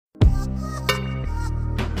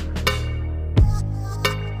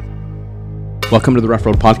Welcome to the Rough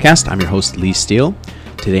Road Podcast. I'm your host, Lee Steele.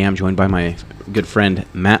 Today I'm joined by my good friend,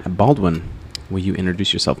 Matt Baldwin. Will you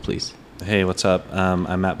introduce yourself, please? Hey, what's up?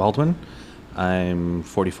 I'm Matt Baldwin. I'm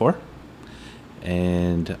 44,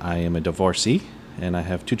 and I am a divorcee, and I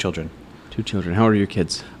have two children. Two children. How old are your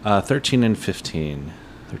kids? 13 and 15.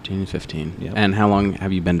 13 and 15. Yep. And how long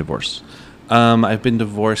have you been divorced? I've been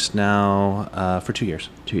divorced now for 2 years.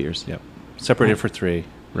 2 years. Yep. Separated for 3.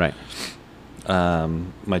 Right.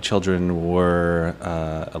 My children were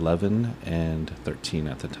 11 and 13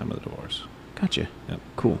 at the time of the divorce. Gotcha. Yep.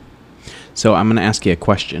 Cool. So I'm going to ask you a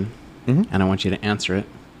question, Mm-hmm. and I want you to answer it.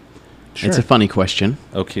 Sure. It's a funny question.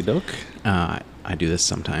 Okie doke. I do this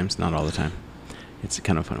sometimes, not all the time. It's a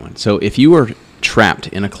kind of fun one. So if you were trapped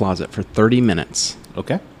in a closet for 30 minutes,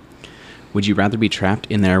 Okay. would you rather be trapped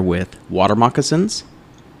in there with water moccasins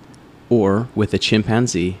or with a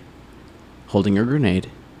chimpanzee holding a grenade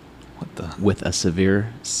What the? with a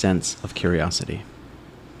severe sense of curiosity?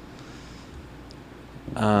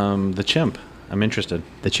 The chimp. I'm interested.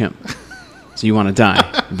 The chimp. So you want to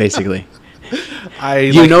die, basically.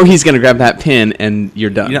 You know he's going to grab that pin and you're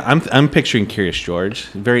done. I'm picturing Curious George,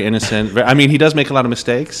 very innocent. I mean, he does make a lot of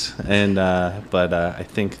mistakes, and but I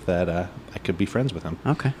think that I could be friends with him.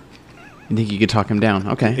 Okay. You think you could talk him down?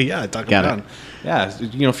 Okay. Yeah, talk him Got down. it.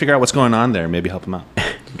 Yeah, figure out what's going on there. Maybe help him out.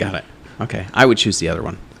 Got it. Okay. I would choose the other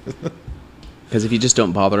one. Because if you just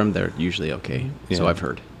don't bother them, they're usually okay. So Yeah. I've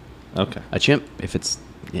heard. Okay. A chimp, if it's,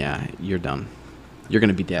 you're done. You're going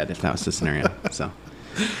to be dead if that was the scenario. So,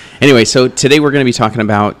 anyway, so today we're going to be talking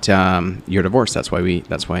about your divorce. That's why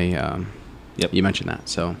Yep. you mentioned that.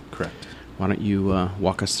 So, Correct. why don't you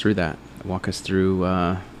walk us through that? Walk us through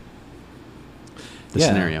the Yeah.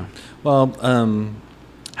 scenario. Well,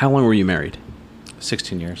 How long were you married?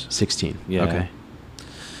 16 years. 16. Yeah. Okay.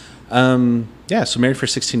 So married for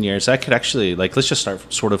 16 years. I could actually, let's just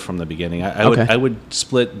start sort of from the beginning. Okay. I would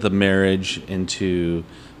split the marriage into,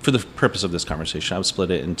 for the purpose of this conversation, I would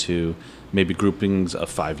split it into maybe groupings of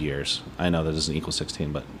 5 years. I know that doesn't equal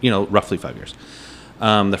 16, but, roughly 5 years.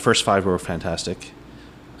 The first 5 were fantastic.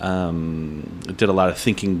 Did a lot of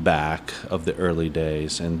thinking back of the early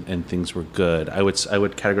days, and things were good. I would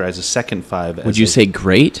categorize the second 5 as... Would you say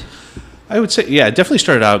great? I would say, yeah, it definitely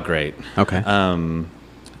started out great. Okay.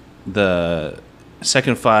 The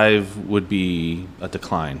second 5 would be a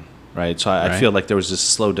decline, right? So I Right. feel like there was this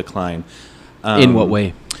slow decline. In what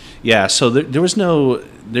way? Yeah, so there was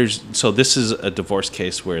so this is a divorce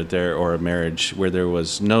case or a marriage where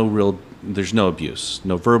there's no abuse,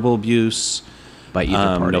 no verbal abuse, By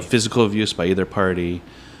either party. no physical abuse by either party.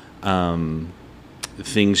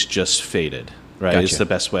 Things just faded, right? Gotcha. It's the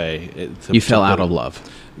best way. You fell out of love.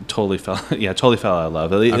 Totally fell out of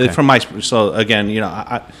love. Okay. So again,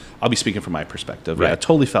 I'll be speaking from my perspective. Right. Yeah,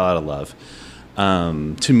 totally fell out of love.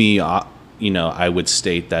 To me, I would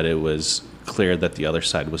state that it was clear that the other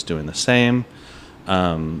side was doing the same,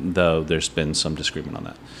 though there's been some disagreement on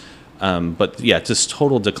that. But yeah, just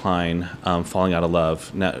total decline, falling out of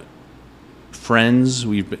love. Now, friends,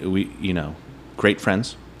 we great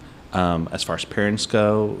friends. As far as parents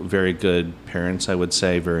go, very good parents, I would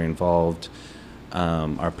say, very involved.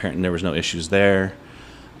 There was no issues there.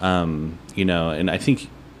 And I think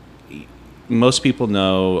most people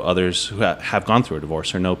know others who have gone through a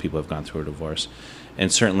divorce or know people who have gone through a divorce.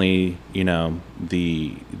 And certainly,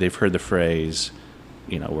 they've heard the phrase,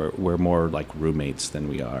 we're more like roommates than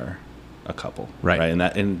we are a couple. Right.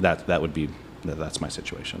 And that's my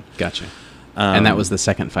situation. Gotcha. And that was the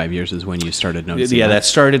second 5 years is when you started noticing. Yeah, that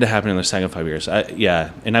started to happen in the second 5 years.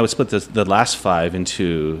 And I would split the last 5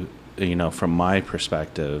 into, from my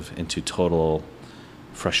perspective, into total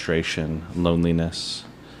frustration, loneliness.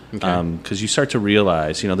 Okay. Because you start to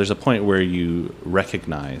realize, there's a point where you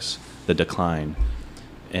recognize the decline.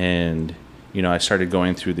 And, I started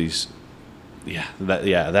going through these,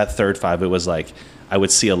 that third 5, it was like I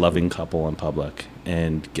would see a loving couple in public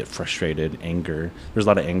and get frustrated, anger. There's a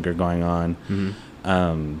lot of anger going on.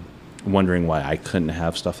 Mm-hmm. Wondering why I couldn't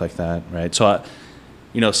have stuff like that, right? So,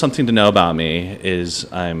 something to know about me is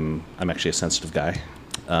I'm actually a sensitive guy,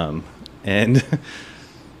 and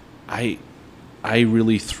I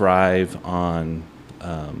really thrive on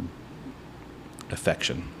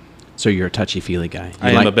affection. So you're a touchy-feely guy.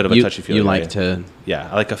 I am a bit of a touchy-feely guy. guy. You like to... Yeah,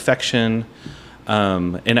 I like affection.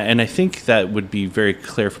 And I think that would be very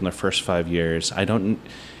clear from the first 5 years. I don't,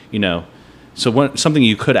 so something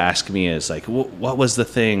you could ask me is like, what was the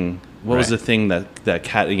thing? What was the thing that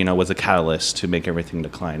was a catalyst to make everything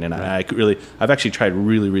decline? And right. I've actually tried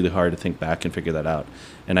really, really hard to think back and figure that out.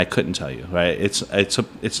 And I couldn't tell you, right?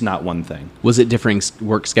 It's not one thing. Was it differing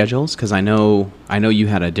work schedules? Because I know you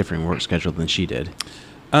had a different work schedule than she did.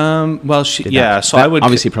 Well, she, Did yeah. that- So that I would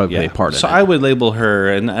obviously probably play a part in So it. I would label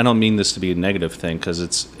her, and I don't mean this to be a negative thing because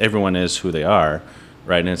it's everyone is who they are,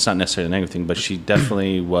 right? And it's not necessarily a negative thing, but she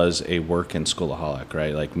definitely was a work and schoolaholic,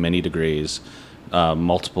 right? Like many degrees,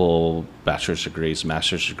 multiple bachelor's degrees,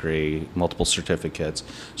 master's degree, multiple certificates.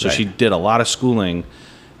 So Right. she did a lot of schooling,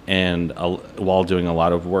 and while doing a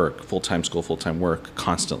lot of work, full time school, full time work,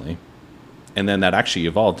 constantly. And then that actually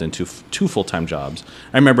evolved into two full-time jobs.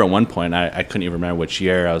 I remember at one point, I couldn't even remember which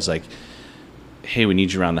year, I was like, hey, we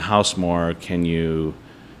need you around the house more. Can you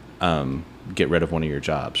get rid of one of your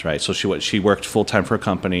jobs, right? So she worked full-time for a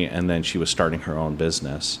company, and then she was starting her own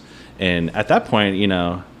business. And at that point,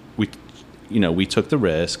 we took the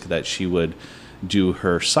risk that she would do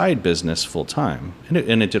her side business full-time.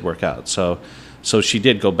 And it did work out. So she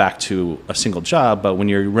did go back to a single job, but when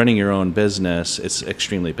you're running your own business, it's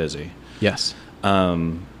extremely busy. Yes.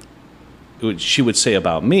 What she would say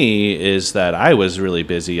about me is that I was really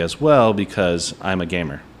busy as well because I'm a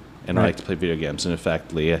gamer and I Right. like to play video games. And in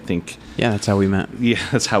fact, Lee, I think, Yeah, that's how we met. yeah,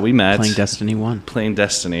 that's how we met. Playing Destiny 1. Playing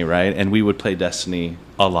Destiny, right? And we would play Destiny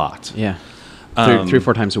a lot. Yeah. Um, Three or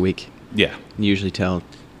four times a week. Yeah. Usually till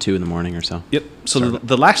 2 in the morning or so. Yep. So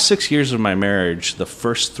the last 6 years of my marriage, the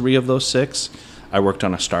first 3 of those 6, I worked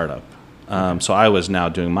on a startup. So I was now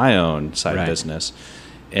doing my own side Right. business.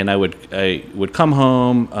 And I would come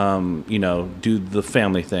home, do the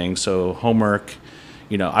family thing. So homework,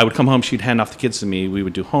 I would come home, she'd hand off the kids to me. We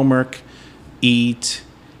would do homework, eat,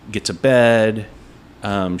 get to bed.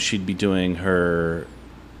 She'd be doing her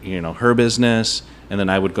business, and then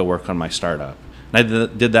I would go work on my startup. And I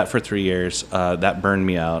did that for 3 years. That burned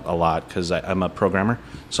me out a lot because I'm a programmer.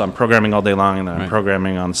 So I'm programming all day long, and then I'm Right.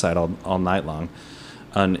 programming on the side all night long.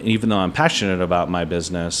 And even though I'm passionate about my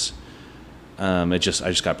business, I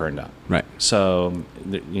just got burned out. Right. So,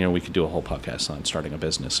 we could do a whole podcast on starting a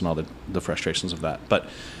business and all the frustrations of that. But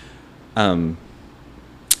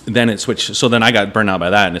then it switched. So then I got burned out by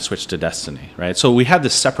that, and it switched to Destiny, right? So we had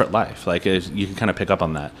this separate life. Like you can kind of pick up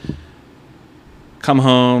on that. Come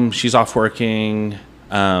home, she's off working.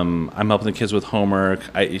 I'm helping the kids with homework.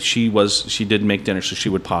 She did make dinner, so she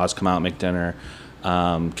would pause, come out, make dinner.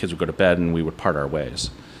 Kids would go to bed, and we would part our ways.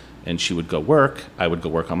 And she would go work, I would go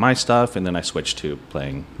work on my stuff, and then I switched to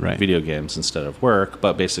playing Right. video games instead of work.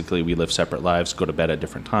 But basically, we live separate lives, go to bed at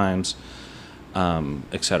different times,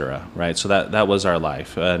 et cetera, right? So that was our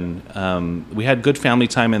life. And we had good family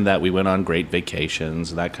time in that we went on great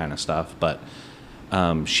vacations, that kind of stuff. But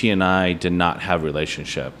she and I did not have a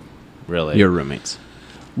relationship, really. Your roommates.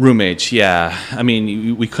 Roommates, yeah. I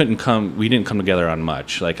mean, we didn't come together on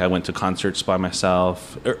much. Like I went to concerts by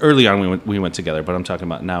myself. Early on, we went together, but I'm talking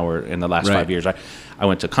about now. We're in the last Right. 5 years. I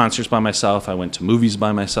went to concerts by myself. I went to movies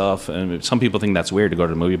by myself. And some people think that's weird to go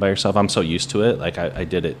to a movie by yourself. I'm so used to it. Like I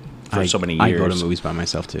did it for so many years. I go to movies by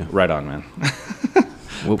myself too. Right on, man.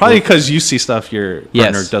 We'll- Probably because you see stuff your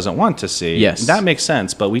Yes. partner doesn't want to see. Yes. That makes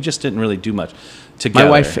sense. But we just didn't really do much together. My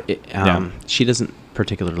wife, Yeah. she doesn't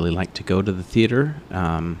particularly like to go to the theater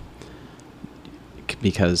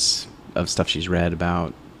because of stuff she's read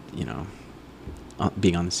about,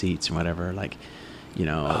 being on the seats and whatever, like,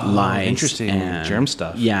 lies. interesting. and Germ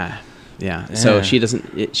stuff. Yeah. So Yeah. she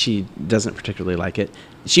doesn't particularly like it.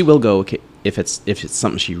 She will go if it's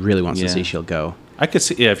something she really wants to Yeah. see. She'll go. I could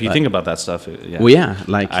see. Yeah, if you But- think about that stuff. Yeah. Well, yeah,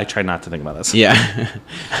 like I try not to think about that stuff. yeah.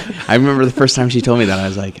 I remember the first time she told me that, I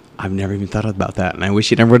was like, I've never even thought about that, and I wish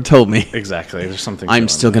she never would have told me. Exactly. There's something. I'm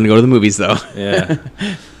still going to go to the movies though. Yeah.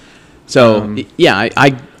 So yeah,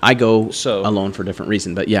 I go So- alone for a different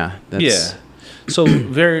reason, but yeah, that's Yeah. So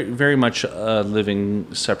very, very much living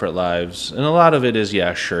separate lives, and a lot of it is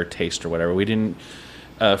taste or whatever. We didn't.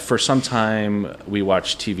 For some time, we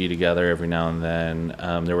watched TV together every now and then.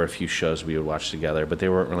 There were a few shows we would watch together, but they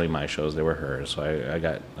weren't really my shows; they were hers. So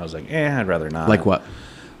I was like, I'd rather not. like what?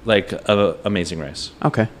 Like Amazing Race.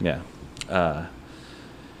 Okay, Yeah.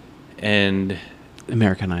 And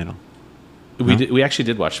American Idol. we actually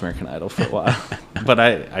did watch American Idol for a while, but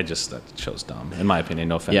I just that show's dumb in my opinion.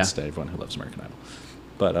 No offense Yeah. to everyone who loves American Idol,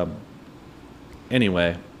 but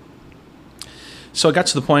anyway, so it got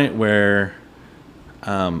to the point where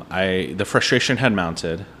the frustration had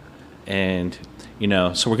mounted, and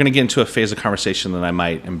so we're gonna get into a phase of conversation that I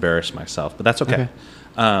might embarrass myself, but that's okay.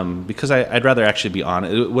 Because I'd rather actually be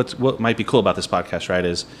honest. What might be cool about this podcast, right,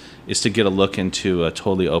 is to get a look into a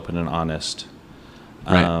totally open and honest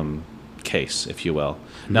Right. case, if you will.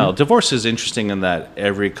 Now, divorce is interesting in that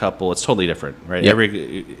every couple, it's totally different, right?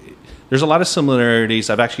 Yep. There's a lot of similarities.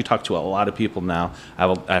 I've actually talked to a lot of people now.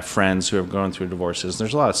 I have friends who have gone through divorces.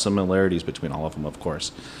 There's a lot of similarities between all of them, of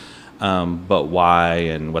course. but why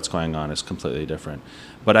and what's going on is completely different.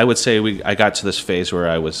 But I would say I got to this phase where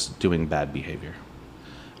I was doing bad behavior.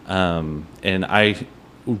 And I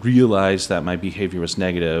realized that my behavior was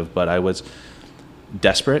negative, but I was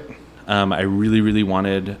desperate. I really, really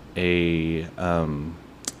wanted a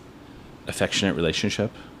affectionate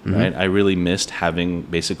relationship, right? I really missed having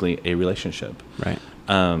basically a relationship. Right.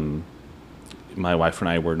 My wife and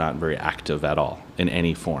I were not very active at all in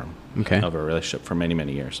any form of a relationship for many,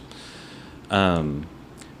 many years.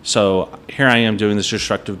 So here I am doing this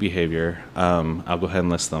destructive behavior. I'll go ahead and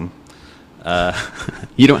list them.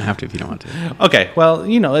 You don't have to if you don't want to. Okay, well,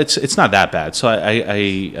 it's not that bad. So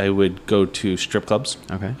I would go to strip clubs.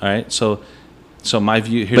 Okay. All right. So my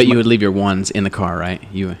view. But you would leave your ones in the car, right?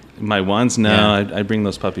 My ones? No, Yeah. I bring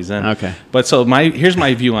those puppies in. Okay. But so here's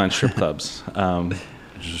my view on strip clubs,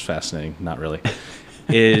 which is fascinating. Not really.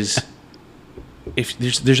 Is if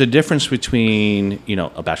there's a difference between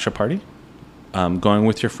a bachelor party, going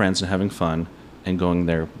with your friends and having fun, and going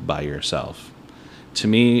there by yourself. To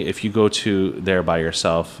me, if you go to there by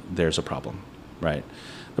yourself, there's a problem, right?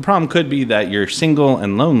 The problem could be that you're single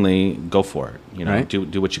and lonely. Go for it. Right.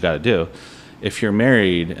 Do what you got to do. If you're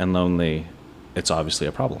married and lonely, it's obviously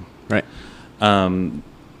a problem. Right.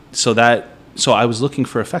 So I was looking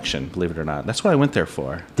for affection, believe it or not. That's what I went there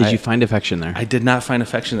for. Did you find affection there? I did not find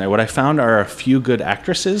affection there. What I found are a few good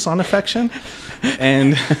actresses on affection,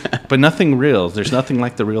 but nothing real. There's nothing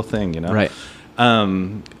like the real thing, Right.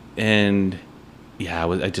 And yeah,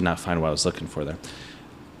 I did not find what I was looking for there.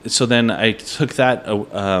 So then I took that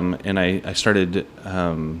and I started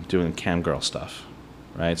doing cam girl stuff,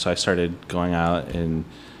 right? So I started going out and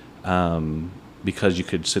because you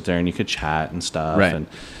could sit there and you could chat and stuff, right?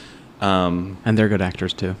 And they're good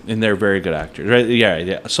actors too. And they're very good actors, right?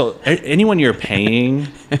 Yeah. So anyone you're paying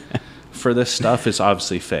for this stuff is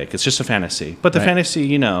obviously fake. It's just a fantasy. But the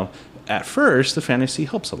fantasy, at first the fantasy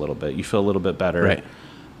helps a little bit. You feel a little bit better, right?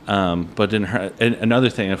 But another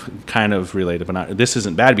thing, kind of related, but not, this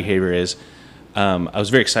isn't bad behavior, is I was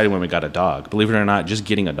very excited when we got a dog. Believe it or not, just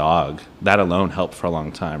getting a dog, that alone helped for a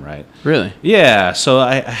long time, right? Really? Yeah. So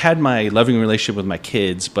I had my loving relationship with my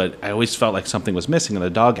kids, but I always felt like something was missing. And the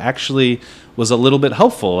dog actually was a little bit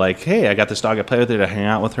helpful. Like, hey, I got this dog. I play with her. I hang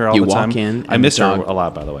out with her all the time. You walk in. I miss her a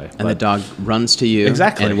lot, by the way. And the dog runs to you.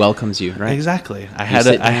 Exactly. And welcomes you, right? Exactly. I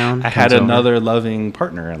had another loving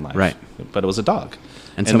partner in life. Right. But it was a dog.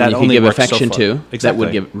 And somebody you could give affection to.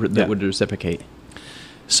 Exactly. That would reciprocate.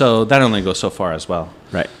 So that only goes so far as well.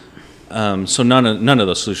 Right. So none of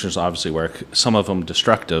those solutions obviously work. Some of them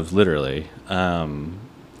destructive, literally, and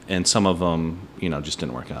some of them, just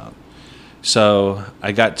didn't work out. So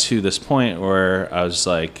I got to this point where I was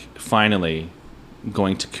like, finally,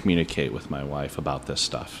 going to communicate with my wife about this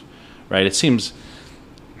stuff. Right? It seems,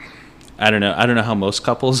 I don't know how most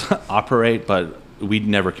couples operate, but we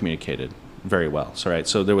never communicated very well.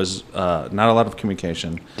 So there was not a lot of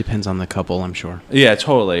communication. Depends on the couple, I'm sure. Yeah,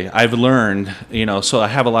 totally. I've learned, so I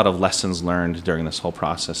have a lot of lessons learned during this whole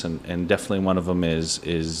process, and definitely one of them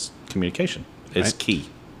is communication. It's key.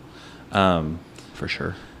 For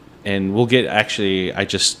sure. And we'll get, actually,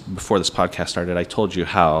 before this podcast started, I told you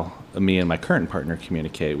how me and my current partner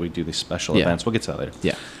communicate. We do these special events. We'll get to that later.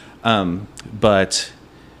 Yeah.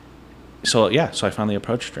 So I finally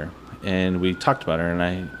approached her. And we talked about her, and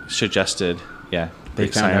I suggested, they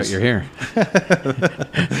found out you're here.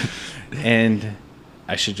 And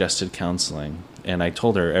I suggested counseling, and I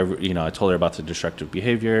told her, about the destructive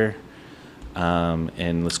behavior,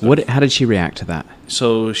 and let's go. How did she react to that?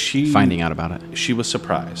 So finding out about it, she was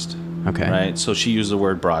surprised. Okay. Right. So she used the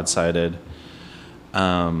word broadsided,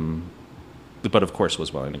 but of course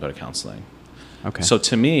was willing to go to counseling. Okay. So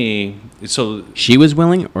to me, she was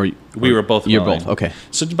willing, or we were both willing. You're both, okay.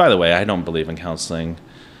 So by the way, I don't believe in counseling.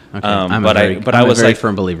 Okay. I'm a very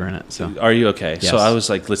firm believer in it. So are you okay? Yes. So I was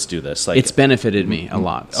like, let's do this. Like, it's benefited me a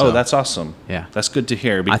lot. So. Oh, that's awesome. Yeah. That's good to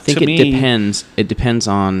hear. I think depends. It depends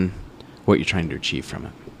on what you're trying to achieve from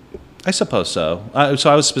it. I suppose so. So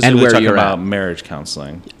I was specifically talking about marriage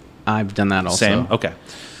counseling. I've done that also. Same? Okay.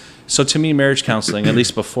 So to me, marriage counseling, at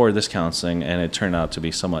least before this counseling, and it turned out to be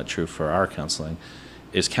somewhat true for our counseling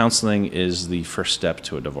is the first step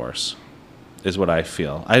to a divorce, is what I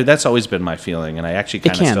feel. That's always been my feeling, and I actually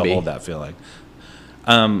kind of still hold that feeling.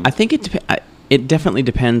 I think it definitely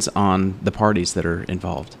depends on the parties that are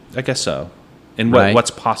involved. I guess so. And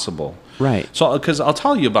what's possible. Right. So, because I'll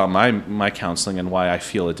tell you about my counseling and why I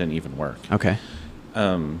feel it didn't even work. Okay.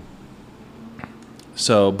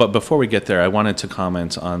 So, but before we get there, I wanted to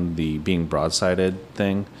comment on the being broadsided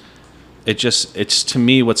thing. It's to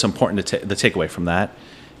me, what's important the takeaway from that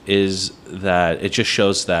is that it just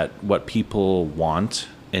shows that what people want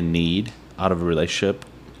and need out of a relationship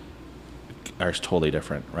are totally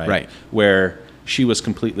different, right? Right. Where she was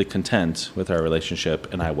completely content with our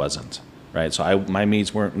relationship and I wasn't, right? So my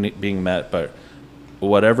needs weren't being met, but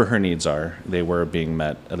whatever her needs are, they were being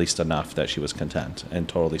met at least enough that she was content and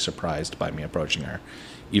totally surprised by me approaching her,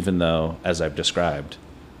 even though, as I've described,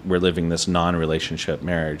 we're living this non-relationship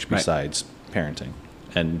marriage besides parenting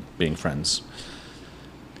and being friends.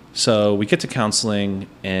 So we get to counseling,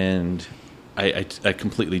 and I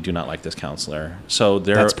completely do not like this counselor. So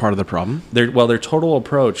That's part of the problem? Their total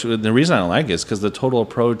approach, the reason I don't like it is because the total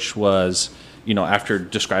approach was, after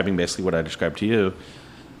describing basically what I described to you,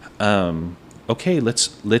 okay,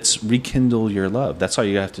 let's rekindle your love. That's all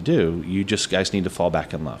you have to do. You just guys need to fall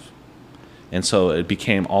back in love. And so it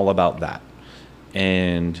became all about that.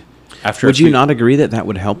 And after would you not agree that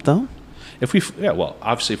would help though?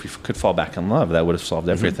 Obviously if we could fall back in love, that would have solved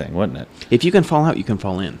everything, wouldn't it? If you can fall out, you can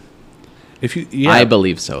fall in. I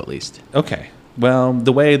believe so, at least. Okay. Well,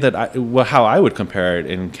 the way that how I would compare it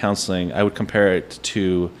in counseling, I would compare it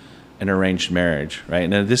to an arranged marriage, right?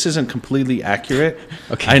 Now, this isn't completely accurate.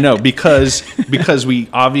 Okay. I know, because we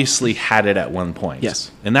obviously had it at one point. Yes.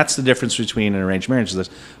 And that's the difference between an arranged marriage and this.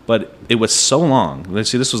 But it was so long. Let's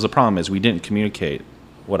see, this was the problem, is we didn't communicate.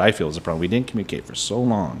 What I feel is the problem. We didn't communicate for so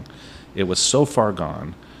long. It was so far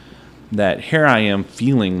gone that here I am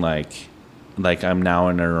feeling like I'm now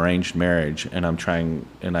in an arranged marriage, and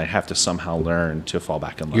I have to somehow learn to fall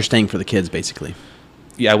back in love. You're staying for the kids, basically.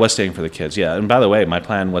 Yeah, I was staying for the kids. Yeah, and by the way, my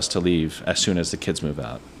plan was to leave as soon as the kids move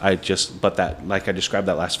out. But that, like I described,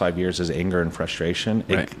 that last 5 years as anger and frustration,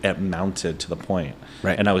 it mounted to the point.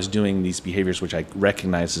 Right. And I was doing these behaviors which I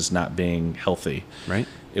recognize as not being healthy. Right.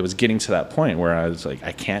 It was getting to that point where I was like,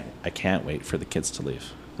 I can't wait for the kids to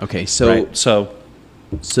leave. Okay, so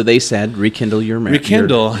So they said rekindle your marriage,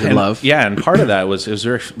 rekindle your and, love. Yeah, and part of that was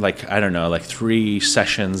very, I don't know, 3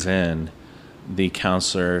 sessions in, the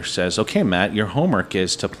counselor says, "Okay, Matt, your homework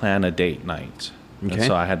is to plan a date night." Okay. And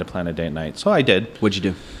so I had to plan a date night. So I did. What'd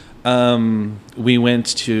you do? We went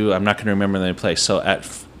to, I'm not going to remember the place. So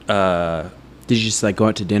did you just go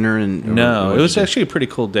out to dinner and? No, it was actually a pretty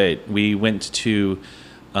cool date. We went to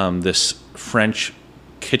this French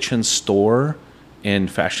kitchen store in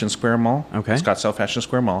Fashion Square Mall. Okay. Scottsdale Fashion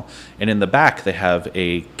Square Mall. And in the back, they have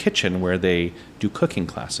a kitchen where they do cooking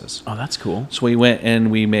classes. Oh, that's cool. So we went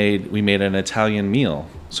and we made an Italian meal.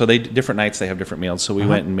 So different nights they have different meals. So we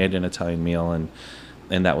went and made an Italian meal, and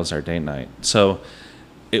that was our date night. So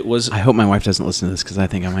it was. I hope my wife doesn't listen to this, because I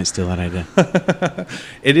think I might steal that idea.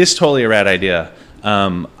 It is totally a rad idea.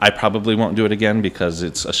 I probably won't do it again because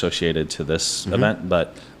it's associated to this event,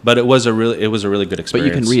 but it was a really good experience. But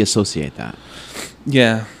you can reassociate that.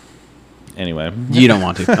 Yeah. Anyway, you don't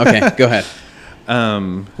want to. Okay, go ahead.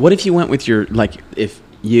 What if you went with if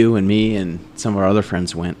you and me and some of our other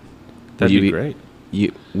friends went? That'd be great.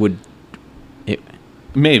 You would.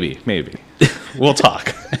 Maybe we'll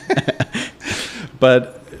talk.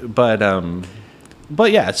 But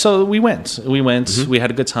yeah, so we went. Mm-hmm. We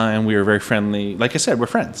had a good time. We were very friendly. Like I said, we're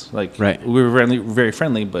friends. Right. We were very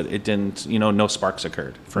friendly, but it didn't. No sparks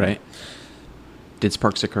occurred. Right. Did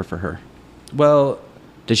sparks occur for her? Well,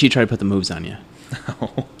 did she try to put the moves on you?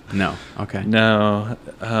 No. No. Okay. No.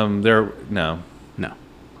 No.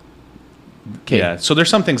 Okay. Yeah. So there's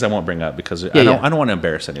some things I won't bring up because I don't want to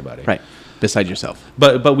embarrass anybody. Right. Beside yourself.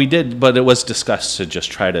 But we did. But it was discussed to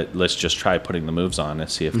let's just try putting the moves on and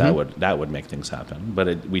see if that would make things happen.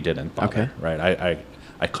 But we didn't bother. Okay. Right.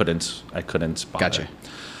 I couldn't bother. Gotcha.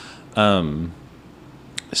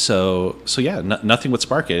 So yeah, nothing would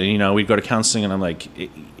spark it. We'd go to counseling, and I'm like,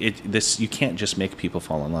 you can't just make people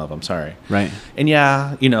fall in love. I'm sorry. Right. And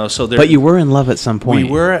yeah, so there. But you were in love at some point.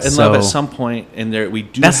 We were in love at some point, and we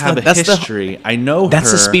do have a history. I know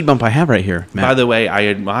that's her. the speed bump I have right here, Matt. By the way, I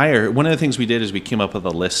admire. One of the things we did is we came up with a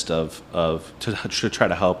list of to try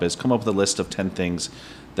to help is come up with a list of 10 things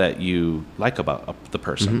that you like about the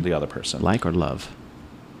person, the other person. Like or love?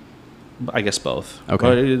 I guess both.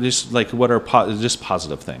 Okay. Just what are just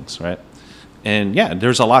positive things, right? And yeah,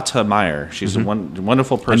 there's a lot to admire. She's a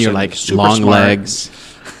wonderful person. And you're like super long smart. Legs,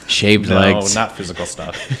 shaved legs. No, not physical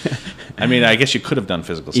stuff. I mean, I guess you could have done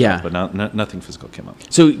physical stuff, but nothing physical came up.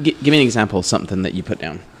 So give me an example of something that you put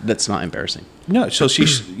down that's not embarrassing. No, so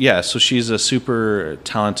she's a super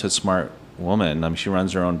talented, smart woman. I mean, she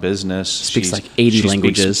runs her own business. Speaks 80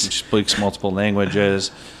 languages. Speaks multiple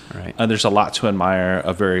languages. Right. There's a lot to admire.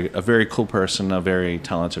 A very cool person, a very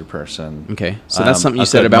talented person. Okay, so that's something you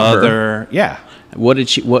said about her. Yeah. What did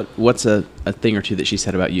she? What's a thing or two that she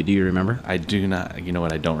said about you? Do you remember? I do not. You know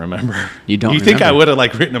what? I don't remember. You don't. You remember? think I would have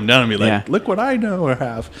written them down and be like, look what I know or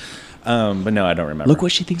have. But no, I don't remember. Look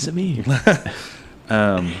what she thinks of me.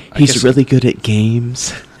 He's guess, really good at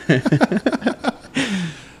games.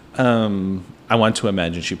 I want to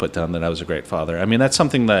imagine she put down that I was a great father. I mean, that's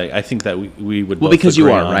something that I think that we would. Well, both because you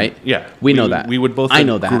agree are, on. right? Yeah, we know that. We would both I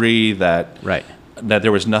know that. agree that Right. that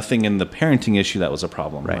there was nothing in the parenting issue that was a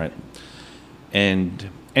problem, right? And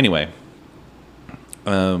anyway,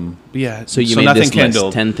 yeah. So you made nothing this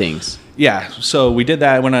list, 10 things. Yeah, so we did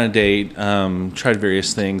that. I went on a date, tried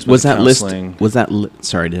various things. Was that counseling.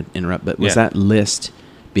 sorry to interrupt, but was Yeah. that list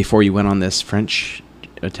before you went on this French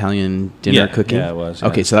Italian dinner cooking? Yeah, it was.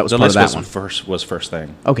 Okay, yeah. so that was the part of list that was one. first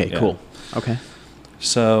thing. Okay, Yeah. cool. Okay.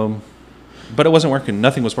 So, but it wasn't working.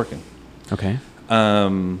 Nothing was working. Okay.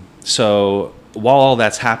 So while all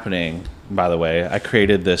that's happening, by the way, I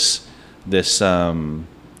created this. There's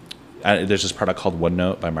this product called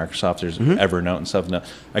OneNote by Microsoft. There's Evernote and stuff. No,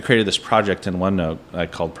 I created this project in OneNote I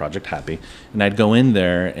called Project Happy, and I'd go in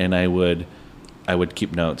there and I would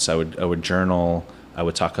keep notes. I would journal. I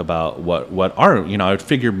would talk about what are, I would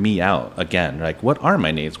figure me out again. Like, what are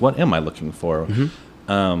my needs? What am I looking for?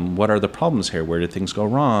 What are the problems here? Where did things go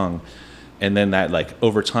wrong? And then that, like,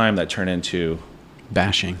 over time, that turned into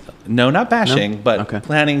Bashing. no, not bashing, No? but Okay.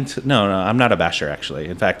 planning to. No, I'm not a basher, actually.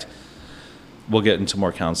 In fact, we'll get into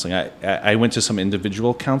more counseling. I went to some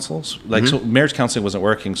individual counsels. So marriage counseling wasn't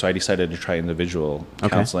working, so I decided to try individual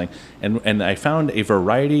counseling. And I found a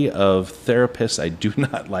variety of therapists I do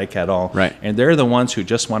not like at all. Right. And they're the ones who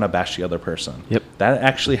just want to bash the other person. Yep. That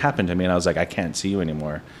actually happened to me, and I was like, I can't see you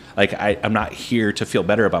anymore. Like, I'm not here to feel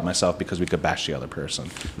better about myself because we could bash the other person.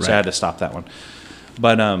 Right. So I had to stop that one.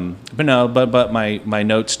 But my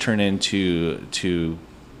notes turn into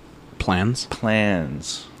Plans?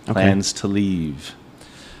 plans to leave,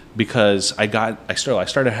 because I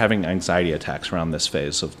started having anxiety attacks around this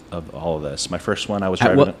phase of all of this. My first one, I was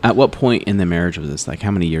driving. At what point in the marriage was this? Like,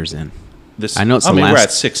 how many years in? This, I know it's we're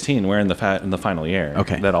at 16. We're in the final year.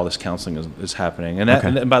 Okay. That all this counseling is happening,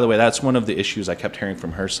 and by the way, that's one of the issues I kept hearing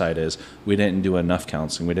from her side is we didn't do enough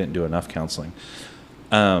counseling.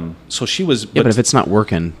 So she was. Yeah, but if it's not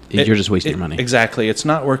working, you're just wasting your money. Exactly, it's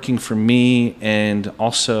not working for me, and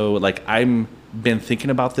also, like, I'm been thinking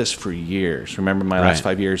about this for years. Remember, my last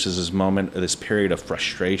 5 years is this period of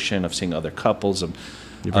frustration of seeing other couples, of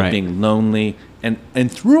being lonely, and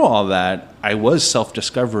through all that, I was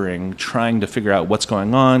self-discovering, trying to figure out what's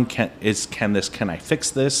going on. Can I fix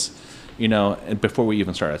this? And before we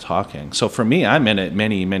even started talking. So for me, I'm in it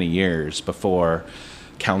many, many years before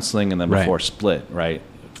counseling and then before split, right?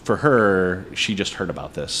 For her, she just heard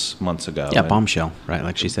about this months ago. Yeah, bombshell, right?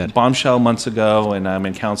 Like she said. Bombshell months ago, and I'm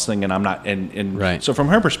in counseling, and I'm not, and so from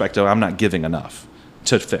her perspective, I'm not giving enough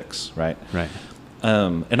to fix, right? Right.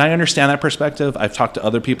 And I understand that perspective. I've talked to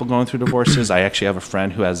other people going through divorces. I actually have a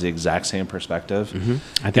friend who has the exact same perspective.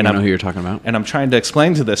 I think I know who you're talking about. And I'm trying to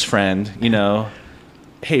explain to this friend,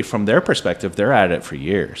 hey, from their perspective, they're at it for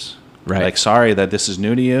years. Right. Like, sorry that this is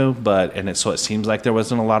new to you, so it seems like there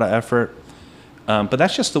wasn't a lot of effort. But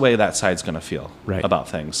that's just the way that side's going to feel about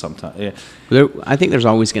things sometimes. Yeah. I think there's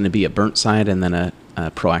always going to be a burnt side and then a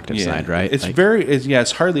proactive side, right? It's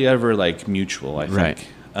it's hardly ever like mutual, I think.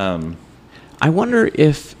 Right. I wonder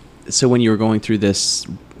if, so when you were going through this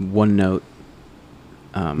OneNote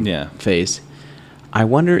phase, I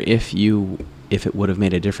wonder if it would have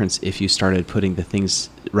made a difference if you started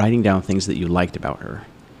writing down things that you liked about her.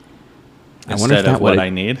 Instead of what I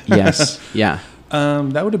need? Yes. Yeah.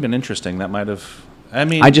 That would have been interesting. That might have. I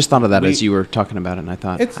mean, I just thought of that as you were talking about it, and I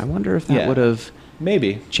thought, I wonder if that would have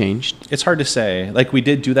maybe changed. It's hard to say. Like, we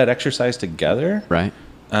did do that exercise together, right?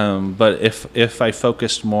 But if I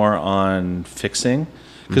focused more on fixing,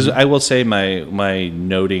 because I will say my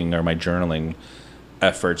noting or my journaling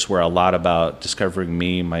efforts were a lot about discovering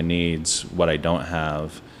me, my needs, what I don't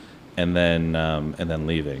have, and then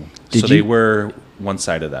leaving. They were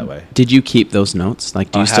one-sided that way. Did you keep those notes?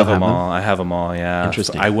 Like, do you still have them all? I have them all. Yeah.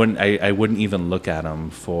 Interesting. I wouldn't even look at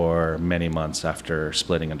them for many months after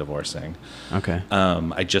splitting and divorcing. Okay.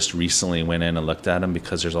 I just recently went in and looked at them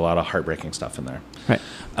because there's a lot of heartbreaking stuff in there. Right.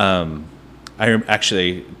 I'm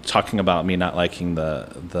actually talking about me not liking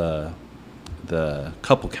the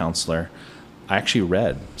couple counselor. I actually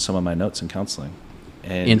read some of my notes in counseling,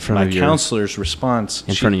 and in front of counselor's response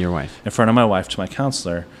in front of your wife, in front of my wife to my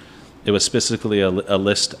counselor. It was specifically a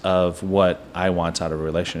list of what I want out of a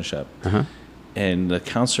relationship. And the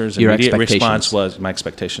counselor's immediate response was my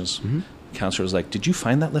expectations. The counselor was like, "Did you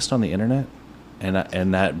find that list on the internet?"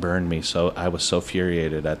 And that burned me. So I was so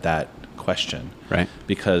infuriated at that question. Right.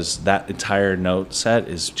 Because that entire note set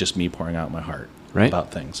is just me pouring out my heart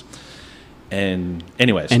about things. And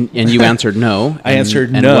anyways. And you answered no. I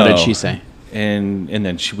answered no. And what did she say? and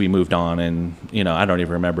then we moved on, and I don't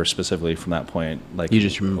even remember specifically from that point. Like, you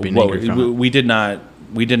just remember being angry from it. We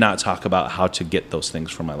did not talk about how to get those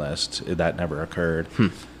things from my list. That never occurred.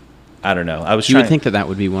 I don't know. You would think that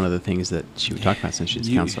would be one of the things that she would talk about since she's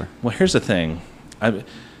a counselor. Well, here's the thing.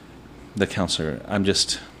 The counselor, I'm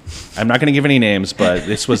not going to give any names, but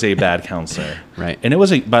this was a bad counselor. Right. And it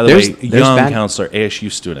was, by the way, young counselor,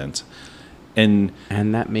 ASU student. And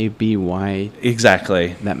that may be why.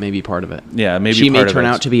 Exactly. That may be part of it. Yeah, maybe she may turn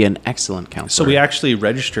out to be an excellent counselor. So we actually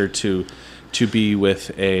registered to be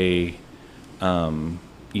with an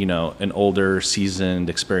older, seasoned,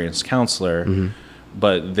 experienced counselor,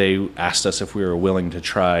 but they asked us if we were willing to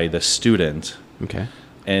try the student. Okay.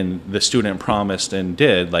 And the student promised and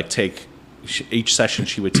did, like, take each session.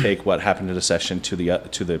 She would take what happened in the session to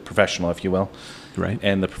the professional, if you will. Right.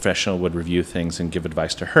 And the professional would review things and give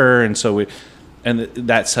advice to her. And so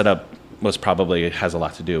that setup has a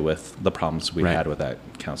lot to do with the problems we had with that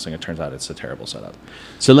counseling. It turns out it's a terrible setup.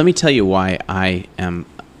 So let me tell you why I am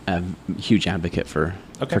a huge advocate for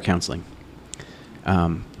counseling.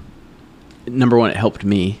 Number one, it helped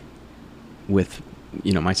me with,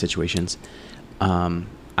 my situations.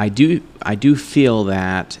 I do feel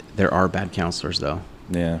that there are bad counselors, though.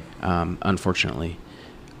 Yeah. Unfortunately.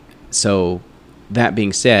 So that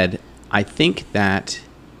being said, I think that,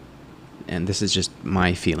 and this is just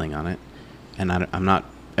my feeling on it, and I'm not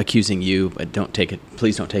accusing you, but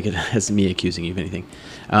please don't take it as me accusing you of anything.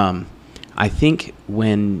 I think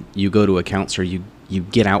when you go to a counselor, you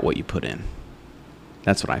get out what you put in.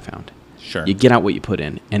 That's what I found. Sure. You get out what you put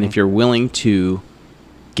in. And if you're willing to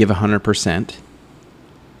give 100%,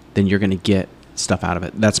 then you're going to get stuff out of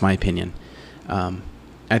it. That's my opinion.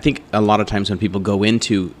 I think a lot of times when people go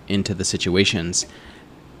into the situations,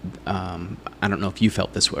 I don't know if you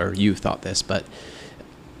felt this way or you thought this, but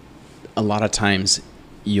a lot of times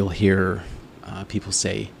you'll hear people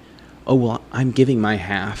say, "Oh, well, I'm giving my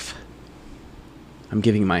half.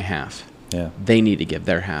 Yeah. They need to give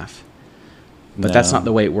their half." But that's not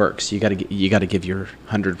the way it works. You got to give your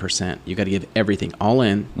 100%. You got to give everything all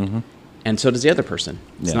in, and so does the other person.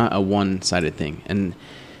 It's not a one-sided thing. And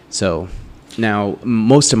so now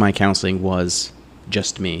most of my counseling was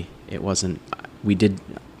just me. It wasn't.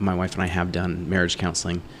 My wife and I have done marriage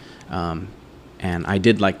counseling, and I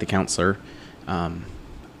did like the counselor.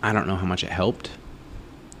 I don't know how much it helped.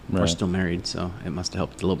 Right. We're still married, so it must have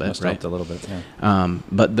helped a little bit, must have right? Helped a little bit, yeah.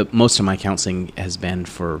 But most of my counseling has been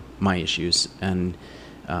for my issues and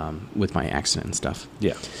with my accident and stuff.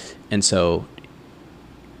 Yeah. And so,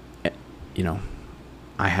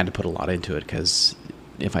 I had to put a lot into it because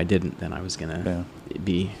if I didn't, then I was gonna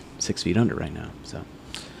be 6 feet under right now. So.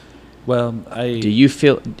 Well, how do you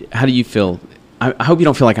feel? I hope you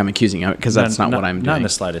don't feel like I'm accusing you, because that's not what I'm doing. Not in the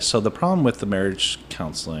slightest. So the problem with the marriage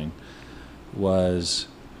counseling was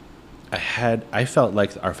I felt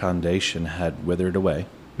like our foundation had withered away,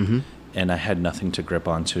 and I had nothing to grip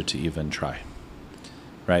onto to even try.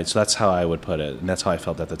 Right? So that's how I would put it, and that's how I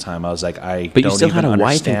felt at the time. I was like, but you still had a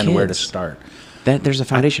wife and kids. Where to start. There's a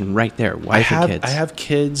foundation right there, wife and kids. I have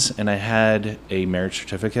kids, and I had a marriage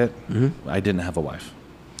certificate. I didn't have a wife.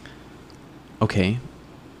 Okay.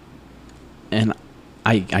 And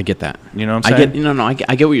I get that. You know what I'm saying?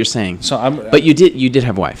 I get what you're saying. But you did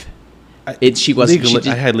have a wife. She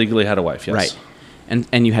had legally had a wife, yes. Right.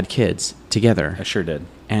 And you had kids together. I sure did.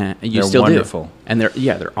 And they're still wonderful. Do. And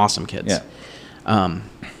they're awesome kids. Yeah.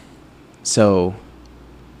 So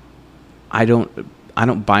I don't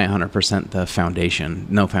buy 100% the foundation.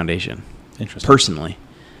 No foundation. Interesting. Personally.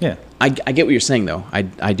 Yeah. I get what you're saying, though.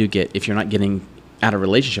 I do get, if you're not getting out of a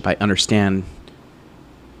relationship, I understand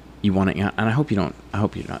you want it, and I hope you're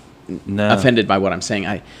not offended by what I'm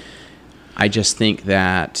saying. I just think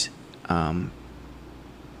that I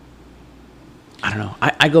don't know.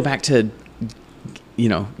 I go back to,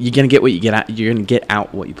 you're gonna get what you get out. You're gonna get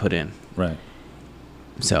out what you put in. Right.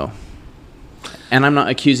 So, and I'm not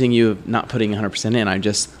accusing you of not putting 100% in. I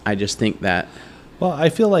just think that. Well, I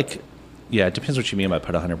feel like, it depends what you mean by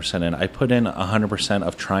put 100% in. I put in 100%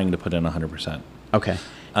 of trying to put in 100%. Okay.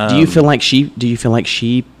 Do you feel like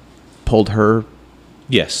she pulled her?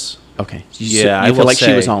 Yes. Okay. I feel like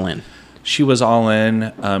she was all in. She was all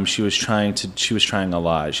in. She was trying a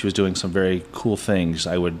lot. She was doing some very cool things.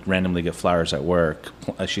 I would randomly get flowers at work.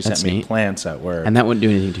 She sent me plants at work. And that wouldn't do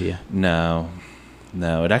anything to you? No.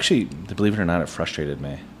 It actually, believe it or not, it frustrated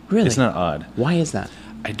me. Really? Isn't that odd? Why is that?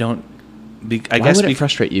 I don't. Why would it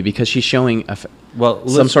frustrate you? Because she's showing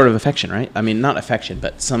some sort of affection, right? I mean, not affection,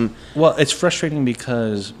 but some. Well, it's frustrating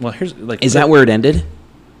because here's like. Is that where it ended?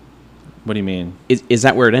 What do you mean? Is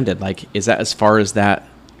that where it ended? Like, is that as far as that?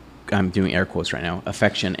 I'm doing air quotes right now.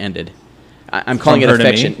 Affection ended. I'm calling it From her to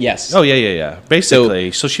affection. me? Yes. Oh yeah.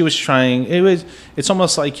 Basically, so she was trying. It's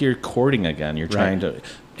almost like you're courting again. You're trying to,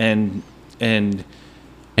 and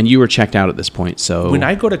you were checked out at this point. So when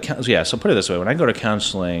I go to so put it this way: when I go to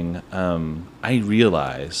counseling, I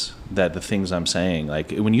realize that the things I'm saying,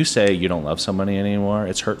 like when you say you don't love somebody anymore,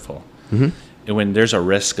 it's hurtful. Mm-hmm. And when there's a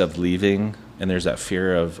risk of leaving, and there's that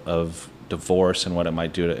fear of divorce and what it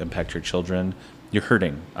might do to impact your children, you're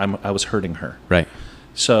hurting. I was hurting her. Right.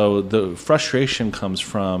 So the frustration comes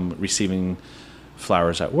from receiving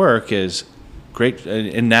flowers at work is great.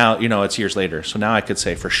 And now, it's years later. So now I could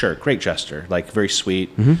say for sure, great gesture, like very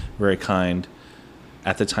sweet, very kind.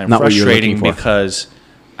 At the time, Not what you were frustrating looking for. because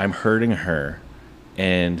I'm hurting her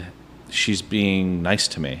and she's being nice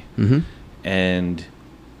to me. Mm-hmm. And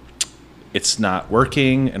it's not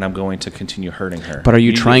working, and I'm going to continue hurting her. But are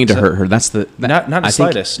you trying to hurt her? That's the not the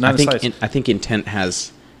slightest. I think intent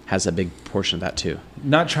has a big portion of that too.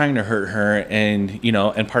 Not trying to hurt her, and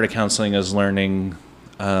and part of counseling is learning,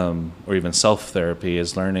 or even self-therapy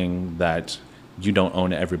is learning that you don't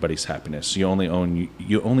own everybody's happiness. You only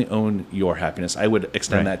own your happiness. I would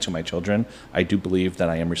extend that to my children. I do believe that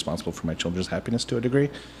I am responsible for my children's happiness to a degree.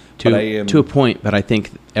 To a point, but I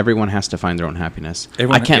think everyone has to find their own happiness.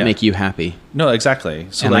 I can't make you happy. No, exactly.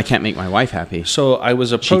 So and I can't make my wife happy. So I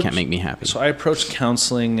was she can't make me happy. So I approached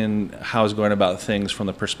counseling and how I was going about things from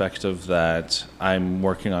the perspective that I'm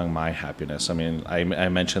working on my happiness. I mean, I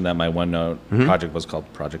mentioned that my OneNote project was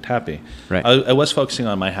called Project Happy. Right. I was focusing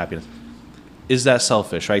on my happiness. Is that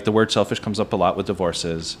selfish, right? The word selfish comes up a lot with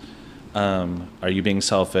divorces. Are you being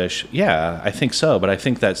selfish? Yeah, I think so. But I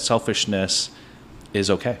think that selfishness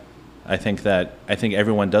is okay. I think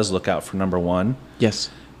everyone does look out for number one. Yes.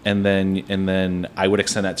 And then I would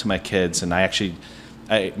extend that to my kids. And I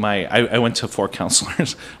went to 4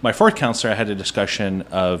 counselors. My 4th counselor, I had a discussion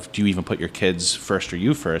of, do you even put your kids first or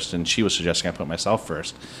you first? And she was suggesting I put myself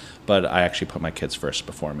first. But I actually put my kids first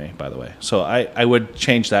before me, by the way. So I would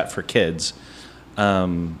change that for kids.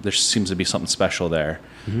 There seems to be something special there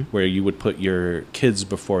where you would put your kids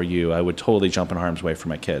before you. I would totally jump in harm's way for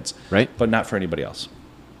my kids. Right. But not for anybody else.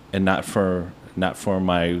 And not for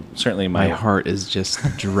my heart is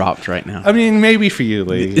just dropped right now. I mean, maybe for you,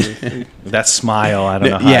 Lee. That smile, I don't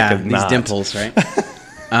know how I could these not. dimples, right?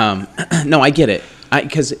 No, I get it.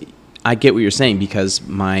 Because I get what you're saying, because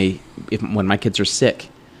when my kids are sick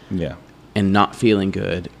and not feeling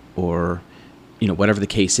good, or whatever the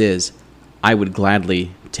case is, I would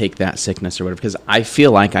gladly take that sickness or whatever, because I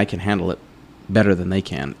feel like I can handle it better than they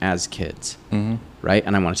can as kids, right?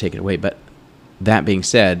 And I want to take it away. But that being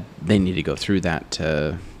said, they need to go through that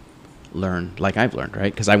to learn, like I've learned,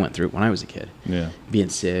 right? Because I went through it when I was a kid, being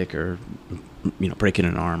sick or breaking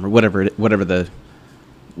an arm or whatever the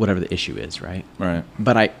issue is, right? Right.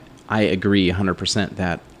 But I agree 100%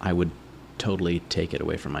 that I would totally take it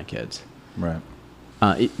away from my kids. Right.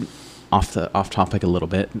 Off topic a little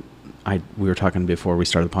bit. We were talking before we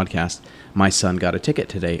started the podcast. My son got a ticket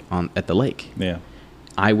today at the lake. Yeah.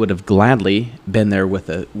 I would have gladly been there with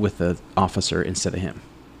a officer instead of him.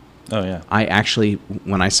 Oh yeah. I actually,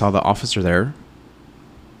 when I saw the officer there,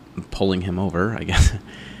 pulling him over, I guess,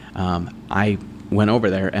 I went over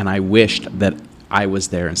there and I wished that I was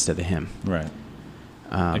there instead of him. Right.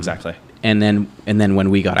 Exactly. And then when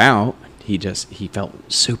we got out, he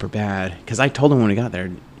felt super bad, because I told him when we got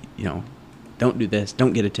there, don't do this,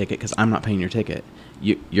 don't get a ticket, because I'm not paying your ticket.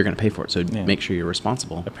 You're going to pay for it, so make sure you're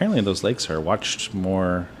responsible. Apparently those lakes are watched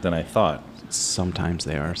more than I thought. Sometimes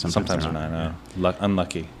they are. Sometimes they're not.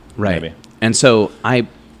 Unlucky. Right. Maybe. And so I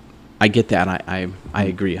get that. I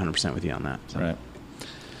agree 100% with you on that. So. Right.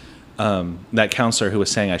 That counselor who was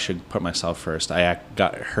saying I should put myself first, I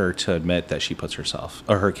got her to admit that she puts herself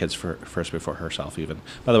or her kids first before herself even.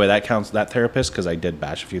 By the way, that therapist, because I did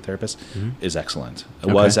bash a few therapists, is excellent. It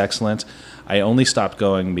was excellent. I only stopped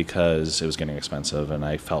going because it was getting expensive and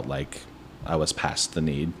I felt like I was past the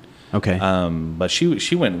need. Okay. But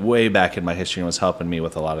she went way back in my history and was helping me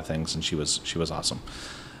with a lot of things, and she was awesome.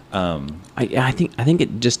 I think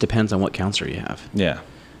it just depends on what counselor you have. Yeah.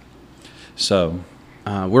 So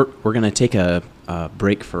we're going to take a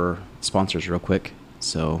break for sponsors real quick.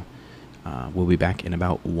 So we'll be back in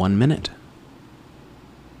about 1 minute.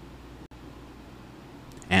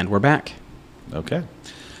 And we're back. Okay.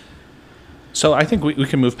 So I think we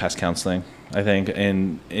can move past counseling. I think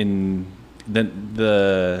I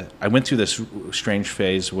went through this strange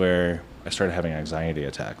phase where I started having anxiety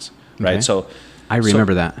attacks. Right. Okay. So I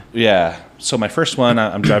remember that. Yeah. So my first one,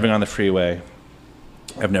 I'm driving on the freeway.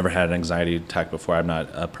 I've never had an anxiety attack before. I'm not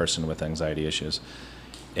a person with anxiety issues.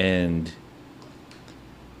 And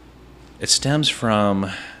it stems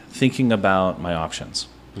from thinking about my options.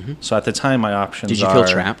 So at the time, my options Did you feel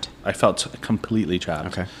trapped? I felt completely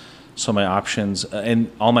trapped. Okay. So my options, and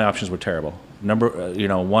all my options were terrible.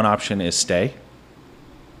 One option is stay.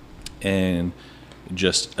 And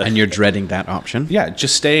just... And you're dreading that option? Yeah,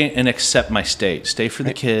 just stay and accept my state. Stay for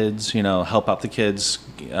the kids, help out the kids,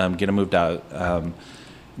 get them moved out,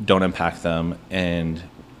 don't impact them,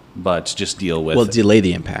 but just deal with... Well, delay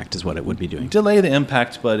the impact is what it would be doing. Delay the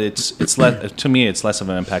impact, but it's less, to me, it's less of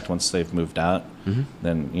an impact once they've moved out.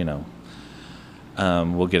 Then,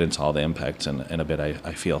 we'll get into all the impact in a bit,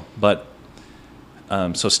 I feel. But,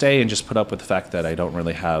 so stay and just put up with the fact that I don't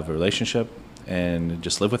really have a relationship and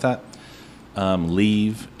just live with that.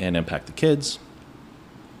 Leave and impact the kids.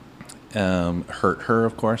 Hurt her,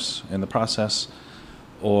 of course, in the process.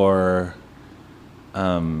 Or...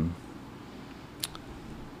 why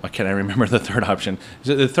can't I remember the third option?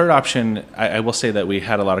 The third option, I will say that we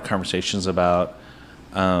had a lot of conversations about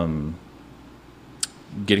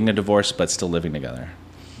getting a divorce but still living together.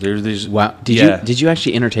 Wow. Did you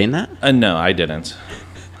actually entertain that? No, I didn't.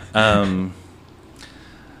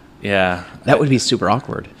 Yeah. That would be super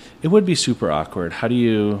awkward. It would be super awkward. How do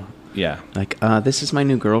you... Yeah. Like, this is my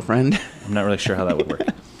new girlfriend. I'm not really sure how that would work.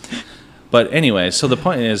 But anyway, so the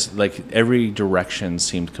point is, like, every direction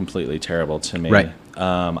seemed completely terrible to me. Right.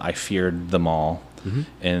 I feared them all,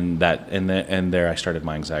 and there I started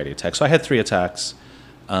my anxiety attack. So I had 3 attacks.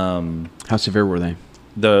 How severe were they?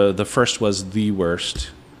 The first was the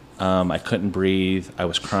worst. I couldn't breathe. I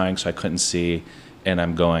was crying, so I couldn't see, and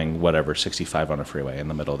I'm going 65 on a freeway in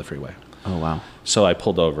the middle of the freeway. Oh wow! So I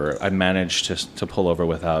pulled over. I managed to pull over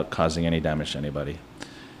without causing any damage to anybody,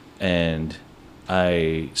 and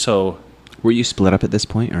Were you split up at this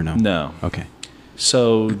point or no? No. Okay.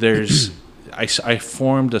 So there's, I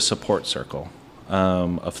formed a support circle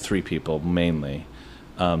of 3 people mainly,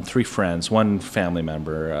 3 friends, 1 family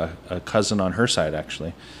member, a cousin on her side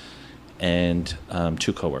actually, and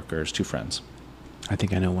 2 coworkers, 2 friends. I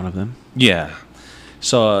think I know one of them. Yeah.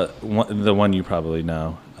 So the one you probably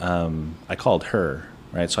know, I called her,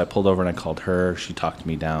 right? So I pulled over and I called her. She talked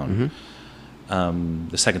me down.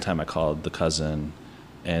 The second time I called the cousin.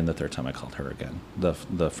 And the third time I called her again,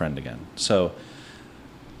 the friend again. So,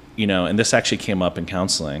 and this actually came up in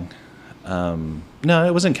counseling. No,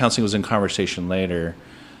 it wasn't counseling. It was in conversation later,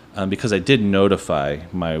 because I did notify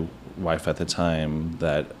my wife at the time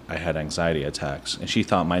that I had anxiety attacks, and she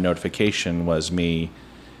thought my notification was me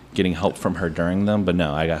getting help from her during them. But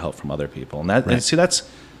no, I got help from other people, and that's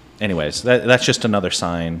just another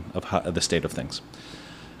sign of the state of things.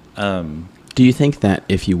 Do you think that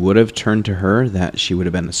if you would have turned to her, that she would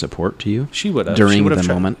have been a support to you? She would have during the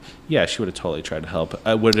moment. Yeah, she would have totally tried to help.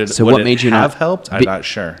 Would it made you have not helped? I'm not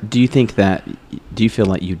sure. Do you feel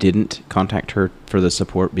like you didn't contact her for the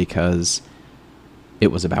support because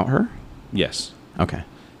it was about her? Yes. Okay.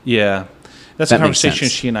 Yeah, that's that a conversation makes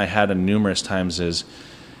sense. she and I had numerous times. Is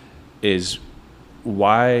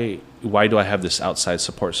why do I have this outside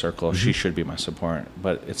support circle? She should be my support,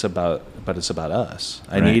 but it's about us.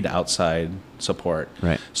 I need outside support.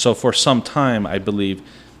 Right. So for some time, I believe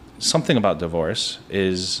something about divorce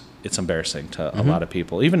is it's embarrassing to a lot of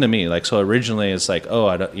people, even to me. Like, so originally it's like, oh,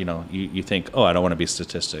 I don't, you think, oh, I don't want to be a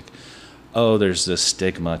statistic. Oh, there's this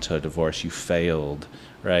stigma to a divorce. You failed,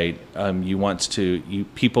 right?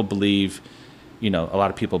 People believe, a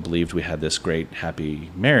lot of people believed we had this great,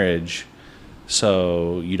 happy marriage.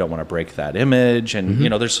 So you don't want to break that image, and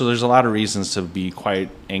there's a lot of reasons to be quite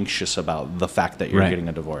anxious about the fact that you're getting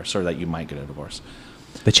a divorce or that you might get a divorce.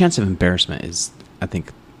 The chance of embarrassment is, I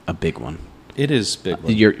think, a big one. It is big.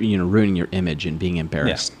 You're ruining your image and being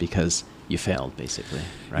embarrassed because you failed, basically.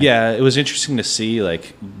 Right? Yeah, it was interesting to see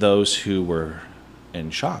like those who were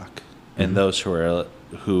in shock and those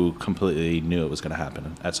who completely knew it was going to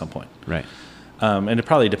happen at some point. Right. And it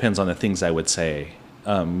probably depends on the things I would say.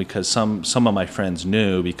 Because some of my friends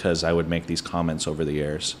knew because I would make these comments over the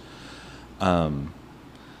years. None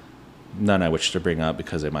I wish to bring up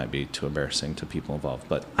because it might be too embarrassing to people involved.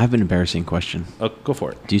 But I have an embarrassing question. Oh, go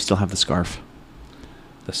for it. Do you still have the scarf?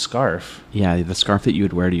 The scarf? Yeah, the scarf that you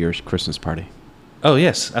would wear to your Christmas party. Oh,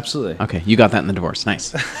 yes, absolutely. Okay, you got that in the divorce.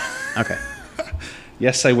 Nice. Okay.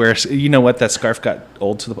 Yes, I wear. You know what? That scarf got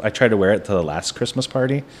old. I tried to wear it to the last Christmas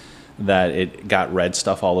party. That it got red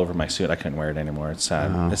stuff all over my suit. I couldn't wear it anymore. It's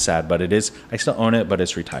sad. Oh. It's sad, but it is. I still own it, but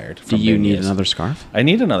it's retired. Do you need another scarf? I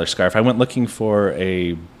need another scarf. I went looking for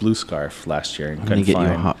a blue scarf last year and couldn't find. I'm gonna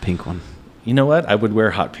get you a hot pink one. You know what? I would wear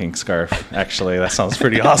a hot pink scarf. Actually, that sounds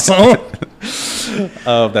pretty awesome.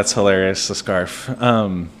 Oh, that's hilarious. The scarf.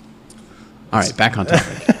 All right, back on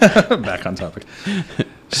topic. Back on topic.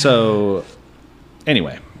 So,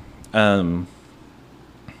 anyway,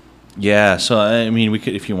 Yeah, so I mean, we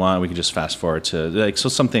could, if you want, we could just fast forward to like, so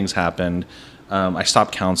some things happened. I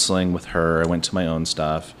stopped counseling with her. I went to my own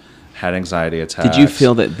stuff. Had anxiety attacks. Did you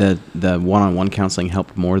feel that the one-on-one counseling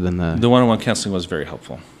helped more than The one-on-one counseling was very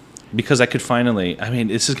helpful because I could finally. I mean,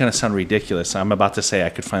 this is going to sound ridiculous. I'm about to say I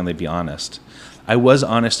could finally be honest. I was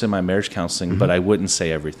honest in my marriage counseling, but I wouldn't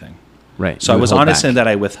say everything. Right. So I was honest in that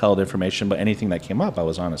I withheld information, but anything that came up, I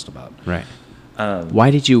was honest about. Right. Why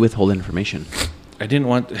did you withhold information? I didn't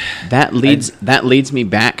want. That leads me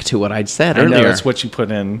back to what I'd said I earlier. know, it's what you put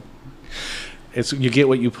in. It's you get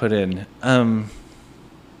what you put in.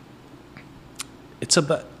 It's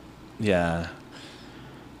about, yeah.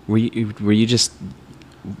 Were you just?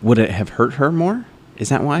 Would it have hurt her more? Is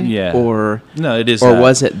that why? Yeah. Or no, it is. Or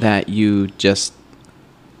was it that you just?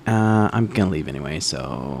 I'm gonna leave anyway.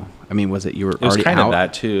 So I mean, was it you were already out? It was kind of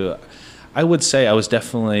that too. I would say I was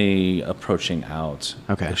definitely approaching out.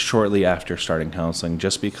 Okay. Shortly after starting counseling,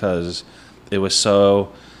 just because it was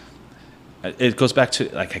so. It goes back to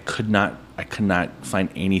like I could not find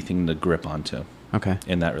anything to grip onto. Okay.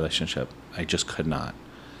 In that relationship, I just could not.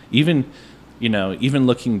 Even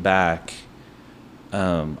looking back,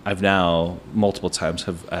 I've now multiple times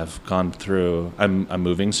have gone through. I'm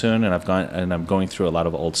moving soon, and I'm going through a lot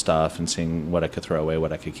of old stuff and seeing what I could throw away,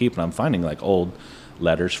 what I could keep, and I'm finding like old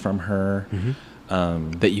letters from her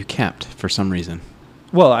that you kept for some reason.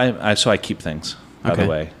 Well, I keep things, by the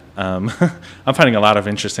way. I'm finding a lot of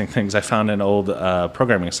interesting things. I found an old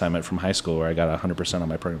programming assignment from high school where I got 100% on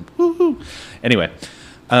my program. Woo-hoo. Anyway.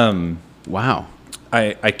 Wow.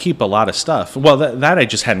 I keep a lot of stuff. Well, that I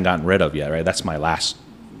just hadn't gotten rid of yet, right? That's my last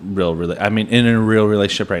I mean, in a real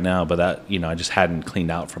relationship right now, but that, I just hadn't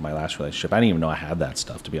cleaned out from my last relationship. I didn't even know I had that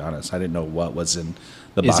stuff, to be honest. I didn't know what was in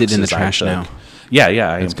the boxes. Is it in the trash now?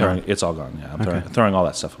 Yeah. It's all gone. Yeah, I'm throwing all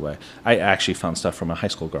that stuff away. I actually found stuff from a high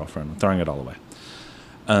school girlfriend. I'm throwing it all away.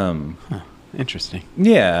 Interesting.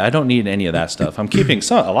 Yeah, I don't need any of that stuff. I'm keeping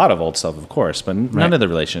a lot of old stuff, of course, but none of the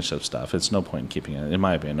relationship stuff. It's no point in keeping it. In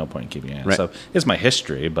my opinion, no point in keeping it. Right. So it's my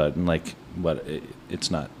history, but it's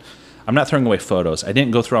not. I'm not throwing away photos. I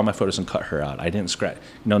didn't go through all my photos and cut her out. I didn't scratch.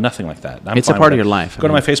 Nothing like that. It's a part of your life. Go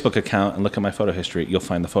to my Facebook account and look at my photo history. You'll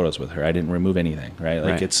find the photos with her. I didn't remove anything. Right?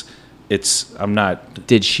 Like it's. I'm not.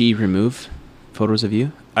 Did she remove photos of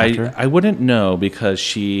you? I wouldn't know because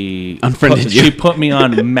she unfriended you. She put me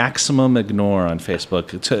on maximum ignore on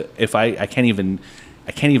Facebook.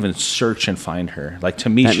 I can't even search and find her. Like, to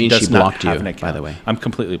me, she does not have an account. By the way, I'm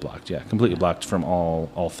completely blocked. Yeah, completely blocked from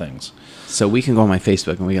all things. So we can go on my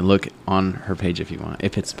Facebook and we can look on her page if you want,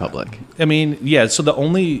 if it's public. I mean, yeah. So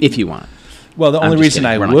if you want. Well, the only reason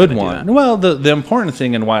I would want. Well, the important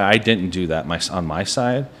thing and why I didn't do that on my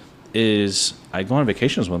side is I go on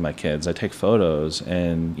vacations with my kids. I take photos,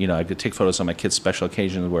 and I could take photos on my kids' special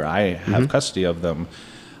occasions where I have custody of them.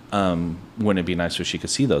 Wouldn't it be nice if she could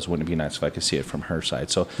see those? Wouldn't it be nice if I could see it from her side?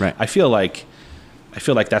 So I feel like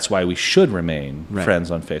that's why we should remain friends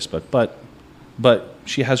on Facebook. But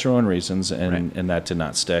she has her own reasons, and that did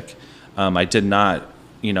not stick. I did not,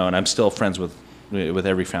 and I'm still friends with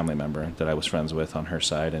every family member that I was friends with on her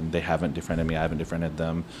side, and they haven't defriended me. I haven't defriended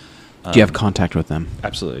them. Do you have contact with them?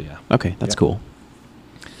 Absolutely, yeah. Okay, that's cool.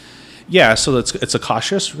 Yeah, so it's a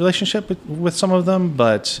cautious relationship with some of them,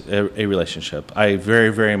 but a relationship. I very,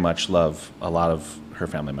 very much love a lot of her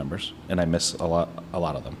family members, and I miss a lot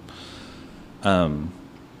of them.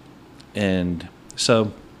 And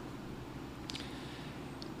so,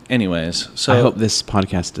 anyways, I hope this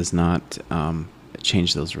podcast does not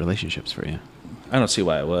change those relationships for you. I don't see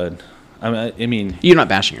why it would. I mean, you're not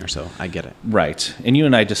bashing her, so I get it. Right. And you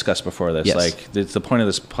and I discussed before this, yes. like the point of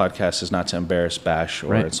this podcast is not to embarrass, bash,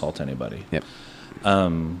 or insult anybody. Yep.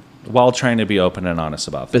 While trying to be open and honest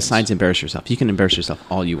about things. Besides embarrass yourself. You can embarrass yourself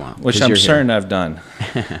all you want. Which I'm certain I've done.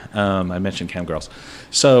 I mentioned cam girls.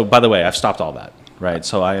 So, by the way, I've stopped all that. Right.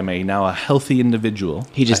 So I am now a healthy individual.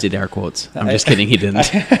 He just did air quotes. I'm just kidding. He didn't.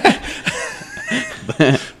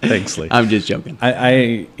 Thanks, Lee. I'm just joking.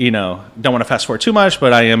 I don't want to fast forward too much,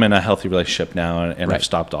 but I am in a healthy relationship now, and I've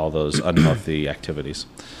stopped all those unhealthy activities.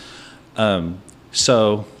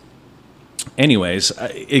 So, anyways,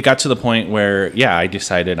 it got to the point where, I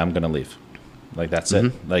decided I'm going to leave. Like, that's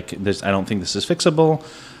it. Like, I don't think this is fixable.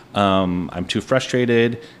 I'm too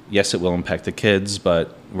frustrated. Yes, it will impact the kids,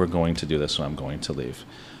 but we're going to do this, so I'm going to leave.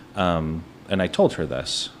 And I told her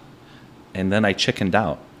this. And then I chickened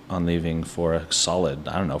out on leaving for a solid,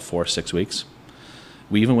 4 or 6 weeks.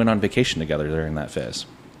 We even went on vacation together during that phase.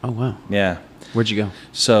 Oh, wow. Yeah. Where'd you go?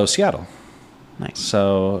 So, Seattle. Nice.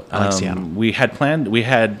 So, I like Seattle. We had planned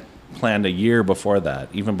a year before that,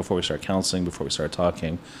 even before we started counseling, before we started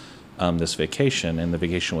talking, this vacation, and the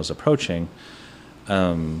vacation was approaching.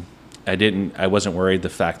 I wasn't worried the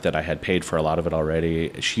fact that I had paid for a lot of it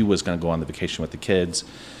already. She was going to go on the vacation with the kids.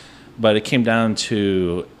 But it came down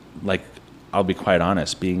to, like, I'll be quite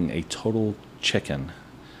honest, being a total chicken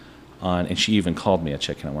on, and she even called me a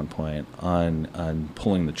chicken at one point, on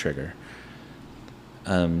pulling the trigger.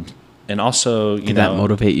 And also, Did that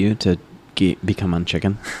motivate you to become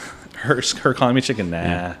unchicken? Her calling me chicken? Nah.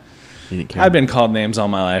 Yeah. You didn't care. I've been called names all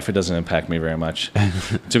my life. It doesn't impact me very much,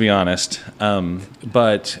 to be honest.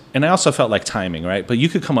 But I also felt like timing, right? But you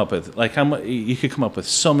could come up with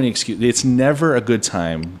so many excuses. It's never a good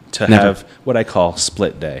time to have what I call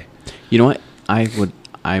split day. You know what?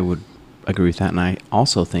 I would agree with that, and I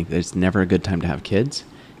also think that it's never a good time to have kids.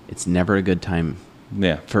 It's never a good time.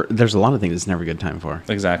 Yeah. There's a lot of things it's never a good time for.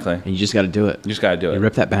 Exactly. And you just got to do it. You just got to do it. You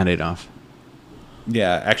rip that Band-Aid off.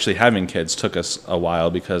 Yeah, actually having kids took us a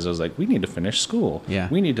while because I was like, we need to finish school. Yeah.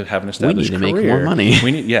 We need to have an established career. We need to make more money.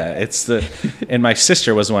 And my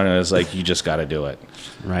sister was the one who was like, you just got to do it.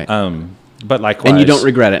 Right. But likewise. And you don't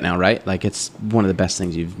regret it now, right? Like, it's one of the best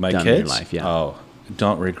things you've done in your life. Yeah. Oh,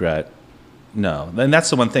 don't regret. No. And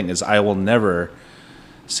that's the one thing is I will never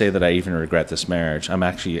say that I even regret this marriage. I'm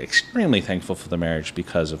actually extremely thankful for the marriage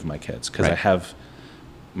because of my kids. Because I have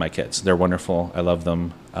my kids. They're wonderful. I love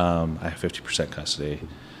them. I have 50% custody.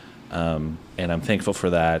 And I'm thankful for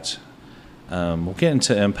that. We'll get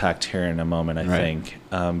into impact here in a moment, I think,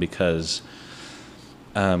 because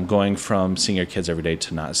going from seeing your kids every day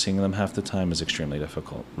to not seeing them half the time is extremely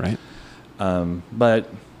difficult. Right. But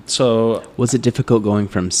so... Was it difficult going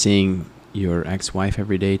from seeing your ex-wife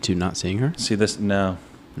every day to not seeing her? See this? No.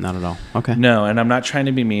 Not at all. Okay. No, and I'm not trying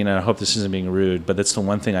to be mean, and I hope this isn't being rude, but that's the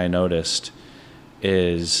one thing I noticed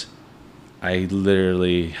is I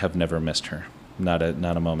literally have never missed her. Not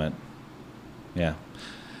a moment. Yeah.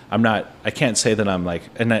 I can't say that I'm like,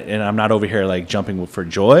 and I'm not over here like jumping for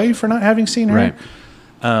joy for not having seen her. Right.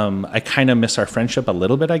 I kind of miss our friendship a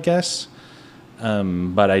little bit, I guess.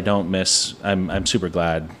 But I don't miss, I'm super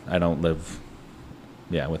glad I don't live,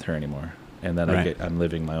 with her anymore. And then I'm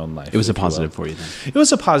living my own life. It was a positive for you then. It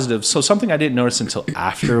was a positive. So something I didn't notice until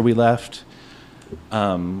after we left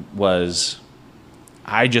was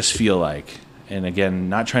I just feel like, and again,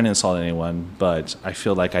 not trying to insult anyone, but I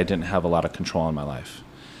feel like I didn't have a lot of control in my life.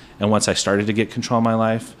 And once I started to get control in my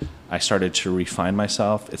life, I started to refine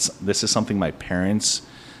myself. This is something my parents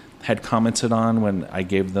had commented on when I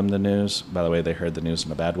gave them the news. By the way, they heard the news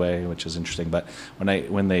in a bad way, which is interesting. But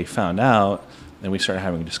when they found out and we started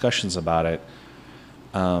having discussions about it,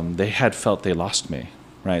 they had felt they lost me,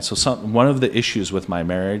 right? So one of the issues with my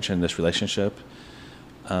marriage and this relationship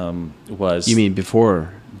was... You mean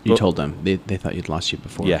before you told them? They thought you'd lost you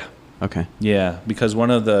before? Yeah. Okay. Yeah, because one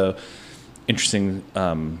of the interesting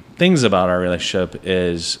things about our relationship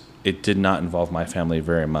is it did not involve my family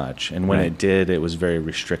very much. And when it did, it was very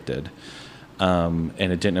restricted. And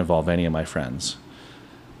it didn't involve any of my friends.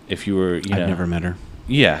 If you were, I've never met her.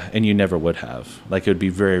 Yeah, and you never would have. Like, it would be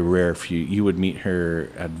very rare for you. You would meet her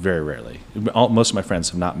very rarely. Most of my friends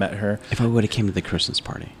have not met her. If I would have came to the Christmas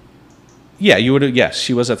party. Yeah, you would have. Yes,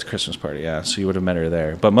 she was at the Christmas party. Yeah, so you would have met her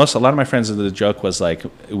there. But a lot of my friends, the joke was like,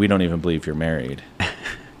 "We don't even believe you're married."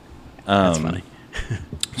 That's funny.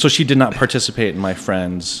 So she did not participate in my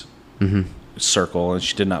friends' circle, and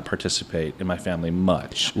she did not participate in my family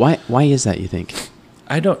much. Why is that, you think?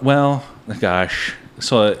 I don't. Well, gosh.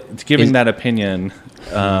 So giving that opinion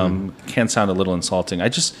can sound a little insulting.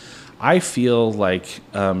 I feel like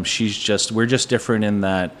we're just different in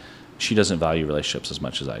that she doesn't value relationships as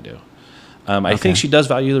much as I do. I think she does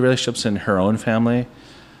value the relationships in her own family.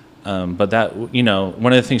 But that,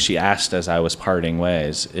 one of the things she asked as I was parting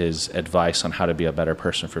ways is advice on how to be a better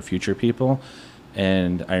person for future people.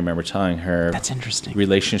 And I remember telling her, that's interesting.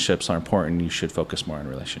 Relationships are important. You should focus more on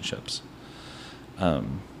relationships.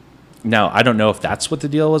 Now, I don't know if that's what the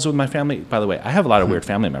deal was with my family. By the way, I have a lot of weird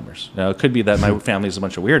family members. Now, it could be that my family is a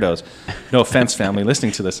bunch of weirdos. No offense, family,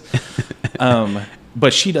 listening to this.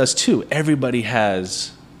 But she does too. Everybody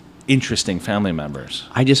has interesting family members.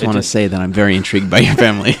 I just want to say that I'm very intrigued by your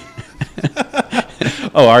family.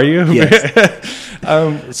 Oh, are you?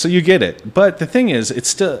 Yes. So you get it. But the thing is, it's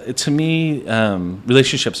still, to me,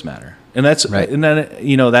 relationships matter. And that's right. And then,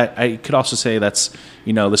 that I could also say that's,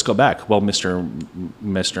 let's go back. Well,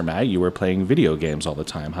 Mr. Matt, you were playing video games all the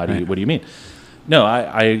time. What do you mean?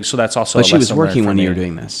 No, so that's also. But she was working when you were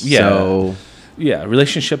doing this. Yeah. So. Yeah.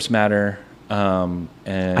 Relationships matter. And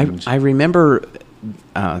I remember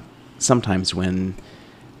sometimes when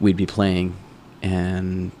we'd be playing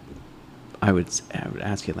and I would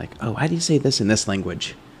ask you like, oh, how do you say this in this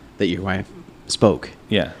language that your wife spoke?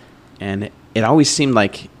 Yeah. And it always seemed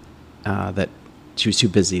like that she was too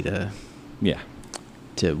busy to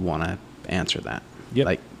to want to answer that. Yep.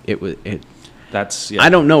 Like it. That's I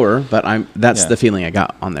don't know her, but that's Yeah. the feeling I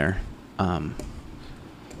got on there.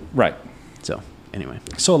 Right. So anyway,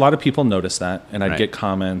 So a lot of people noticed that, and I'd Right. get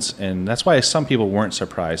comments, and that's why some people weren't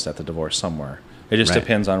surprised at the divorce somewhere. It just Right.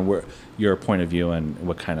 depends on where your point of view and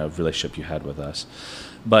what kind of relationship you had with us.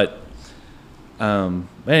 But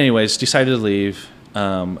anyways, decided to leave.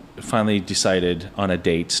 Finally decided on a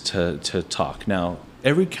date to talk. Now,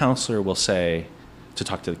 every counselor will say, to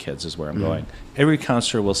talk to the kids is where I'm going. Every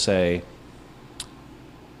counselor will say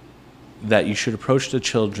that you should approach the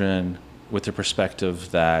children with the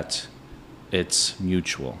perspective that it's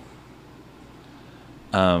mutual.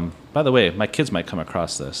 By the way, my kids might come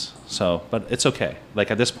across this, but it's okay. Like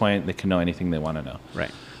at this point, they can know anything they want to know.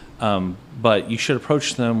 right. But you should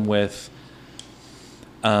approach them with,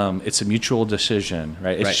 it's a mutual decision,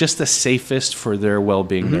 right? It's Right. just the safest for their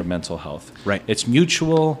well-being, their mental health. Right. It's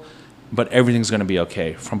mutual, but everything's going to be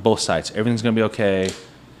okay from both sides. Everything's going to be okay.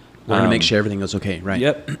 We're gonna make sure everything goes okay. Right.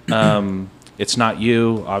 Yep. It's not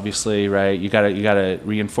you, obviously, right? You gotta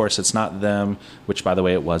reinforce it's not them, which by the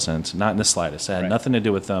way it wasn't. Not in the slightest. It had Right. nothing to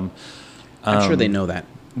do with them. I'm sure they know that.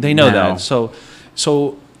 They know now. that. So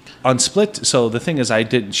on split. So the thing is,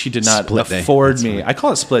 she did not Split day. afford That's me. right. I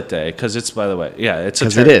call it split day because it's, by the way, yeah, it's a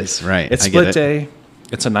 'Cause it is, right. It's I get split it. day.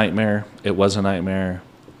 It's a nightmare. It was a nightmare.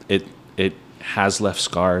 It has left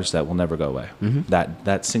scars that will never go away. Mm-hmm.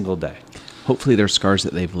 That single day. Hopefully, there's scars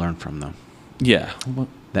that they've learned from them Yeah,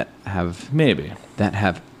 that have maybe.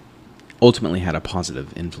 ultimately had a positive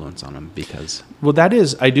influence on them because Well,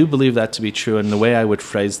 I do believe that to be true. And the way I would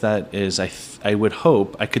phrase that is I would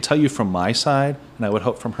hope, I could tell you from my side, and I would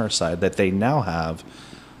hope from her side, that they now have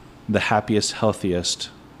the happiest, healthiest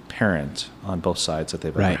parent on both sides that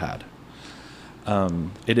they've Right. ever had.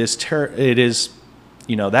 It is,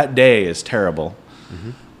 that day is terrible.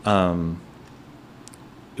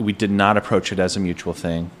 We did not approach it as a mutual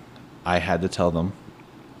thing. I had to tell them.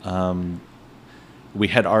 We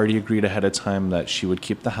had already agreed ahead of time that she would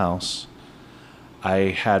keep the house.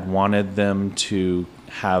 I had wanted them to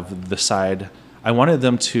have I wanted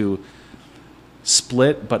them to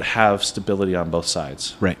split but have stability on both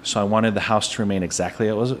sides. Right. So I wanted the house to remain exactly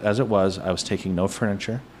as it was. I was taking no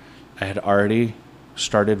furniture. I had already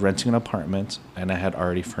started renting an apartment, and I had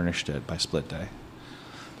already furnished it by split day.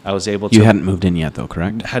 I was able to... you hadn't moved in yet, though,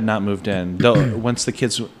 correct? Had not moved in. Though once the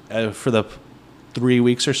kids, for the 3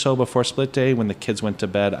 weeks or so before split day, when the kids went to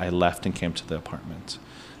bed, I left and came to the apartment.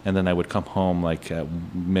 And then I would come home like at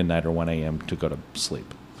midnight or 1 a.m. to go to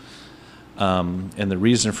sleep. And the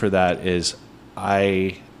reason for that is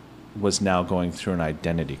I was now going through an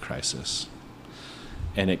identity crisis.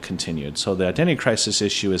 And it continued. So the identity crisis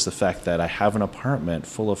issue is the fact that I have an apartment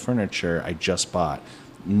full of furniture I just bought.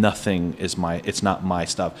 Nothing is it's not my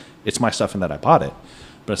stuff. It's my stuff in that I bought it,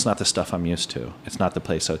 but it's not the stuff I'm used to. It's not the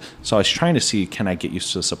place. So I was trying to see, can I get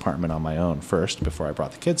used to this apartment on my own first before I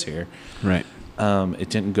brought the kids here? Right. It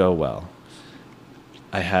didn't go well.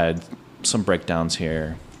 I had some breakdowns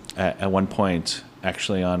here. At one point,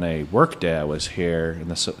 actually on a work day, I was here.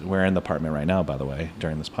 We're in the apartment right now, by the way,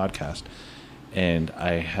 during this podcast. And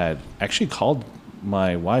I had actually called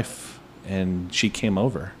my wife, and she came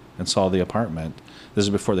over and saw the apartment. This is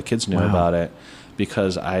before the kids knew Wow. about it,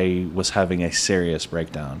 because I was having a serious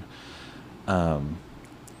breakdown.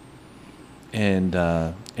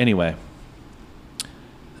 Anyway,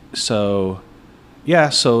 so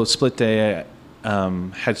split day,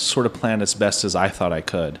 had sort of planned as best as I thought I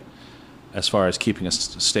could, as far as keeping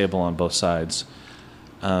us stable on both sides.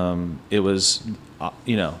 It was,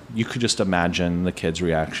 you could just imagine the kids'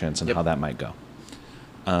 reactions and Yep. how that might go.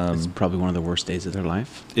 It's probably one of the worst days of their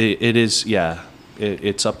life. It is, yeah.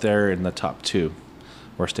 It's up there in the top 2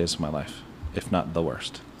 worst days of my life, if not the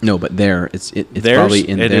worst. No, but it's Theirs, probably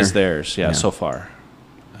in it there. is theirs, yeah, Yeah. so far.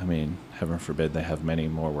 I mean, heaven forbid they have many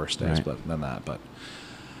more worse days Right. than that. But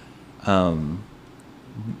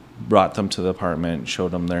brought them to the apartment,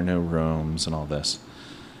 showed them their new rooms and all this.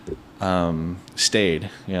 Stayed.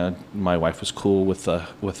 My wife was cool with the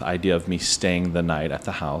idea of me staying the night at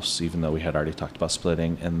the house, even though we had already talked about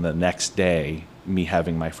splitting. And the next day, me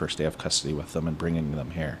having my first day of custody with them and bringing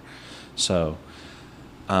them here. So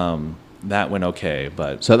that went okay,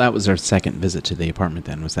 but So that was their second visit to the apartment.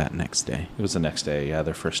 Then was that next day? it was the next day. Yeah,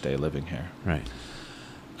 their first day living here. Right.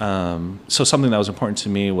 So something that was important to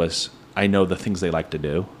me was I know the things they like to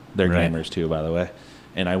do. They're Right. gamers too, by the way.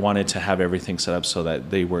 And I wanted to have everything set up so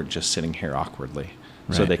that they weren't just sitting here awkwardly.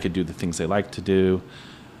 So Right. they could do the things they like to do,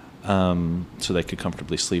 so they could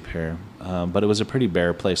comfortably sleep here. But it was a pretty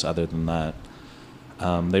bare place other than that.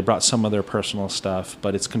 They brought some of their personal stuff,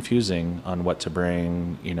 but it's confusing on what to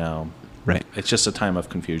bring, Right. It's just a time of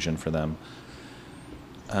confusion for them.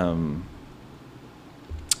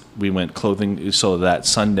 We went clothing. So that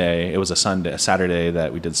Sunday, it was a Saturday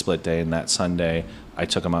that we did split day, and that Sunday I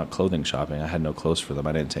took them out clothing shopping. I had no clothes for them.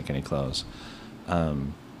 I didn't take any clothes.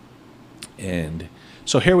 And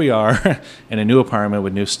so here we are in a new apartment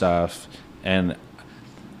with new stuff, and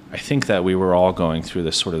I think that we were all going through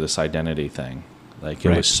this identity thing. Like, it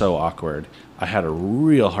Right. was so awkward. I had a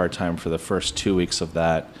real hard time for the first 2 weeks of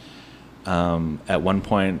that. At one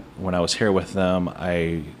point when I was here with them,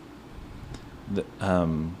 I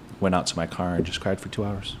went out to my car and just cried for 2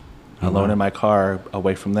 hours. Oh, Alone wow. in my car,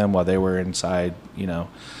 away from them while they were inside,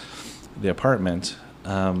 the apartment.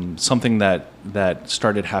 Something that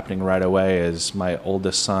started happening right away is my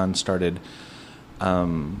oldest son started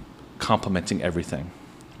complimenting everything.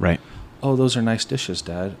 Right. Oh, those are nice dishes,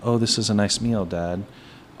 Dad. Oh, this is a nice meal, Dad.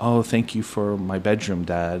 Oh, thank you for my bedroom,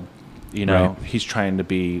 Dad. Right. He's trying to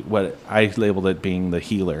be what I labeled it being the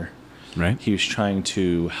healer. Right. He was trying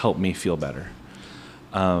to help me feel better.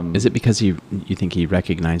 Is it because you think he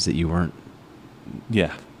recognized that you weren't,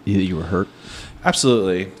 Yeah. you were hurt?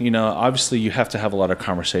 Absolutely. Obviously you have to have a lot of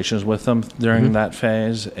conversations with them during that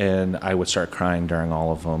phase, and I would start crying during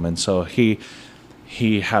all of them. And so he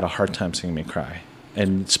had a hard time seeing me cry.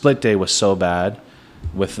 And split day was so bad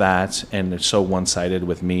with that, and it's so one-sided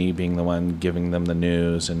with me being the one giving them the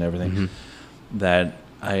news and everything, that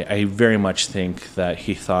I very much think that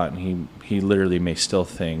he thought, and he literally may still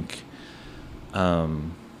think,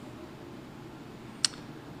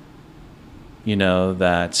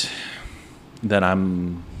 that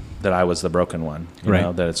I was the broken one,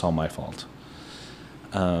 Right. that it's all my fault.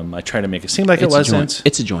 I try to make it seem like it It's a wasn't. joint.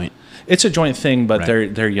 It's a joint. It's a joint thing, but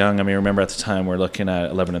Right. they're young. I mean, remember at the time we're looking at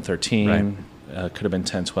 11 and 13. Right. Could have been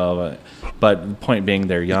 10, 12. But the point being,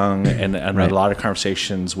 they're young, and Right. a lot of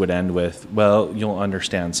conversations would end with, well, you'll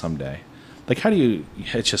understand someday. Like,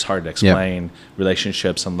 it's just hard to explain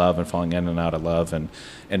relationships and love and falling in and out of love, and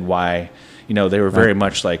why, they were very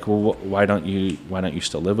much like, well, why don't you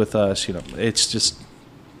still live with us? It's just,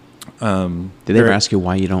 Did they ever ask you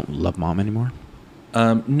why you don't love Mom anymore?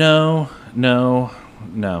 No.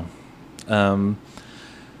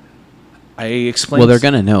 I explained. Well, they're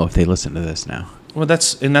gonna know if they listen to this now. Well,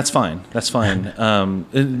 that's fine. That's fine.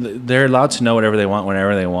 They're allowed to know whatever they want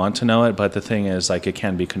whenever they want to know it. But the thing is, like, it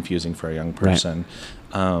can be confusing for a young person.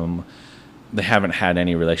 They haven't had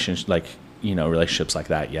any relationships like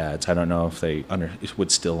that yet. I don't know if they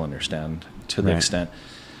would still understand to the Right. extent.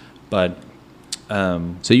 But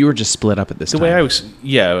So you were just split up at this the time. way I was,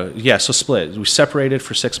 yeah. So split. We separated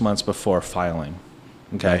for 6 months before filing.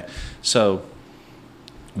 Okay, Right. so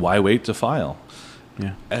why wait to file?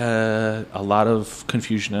 Yeah. A lot of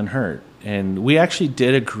confusion and hurt. And we actually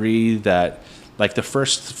did agree that, like, the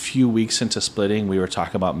first few weeks into splitting, we were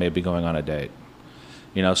talking about maybe going on a date.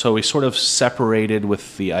 So we sort of separated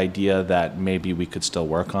with the idea that maybe we could still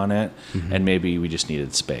work on it, and maybe we just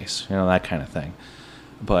needed space, that kind of thing.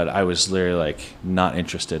 But I was literally, like, not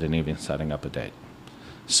interested in even setting up a date.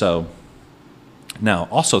 So now,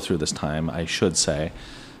 also through this time, I should say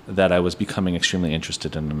that I was becoming extremely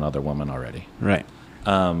interested in another woman already. Right.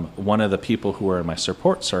 One of the people who were in my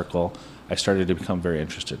support circle, I started to become very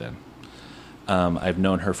interested in. I've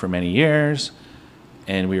known her for many years,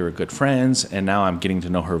 and we were good friends, and now I'm getting to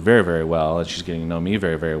know her very, very well, and she's getting to know me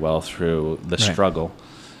very, very well through the Right. struggle.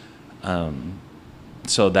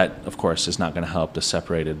 So that, of course, is not going to help the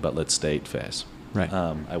separated but let's date phase. Right.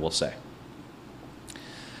 I will say.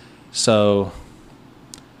 So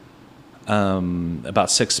about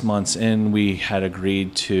 6 months in, we had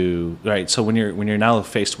agreed to, right, so when you're now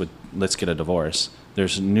faced with let's get a divorce,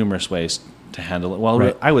 there's numerous ways to handle it. Well,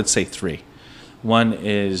 Right. I would say 3. One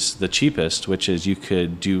is the cheapest, which is you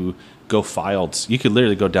could you could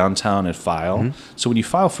literally go downtown and file. So when you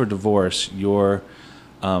file for divorce, you're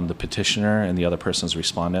the petitioner and the other person's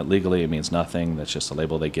respondent. Legally, it means nothing. That's just a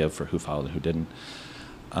label they give for who filed and who didn't.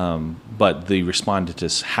 But the respondent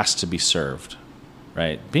has to be served,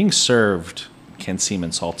 right? Being served can seem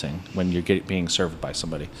insulting when you're being served by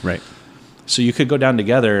somebody. Right. So you could go down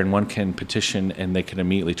together, and one can petition, and they can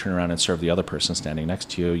immediately turn around and serve the other person standing next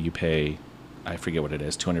to you. You pay, I forget what it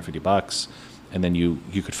is, $250, and then you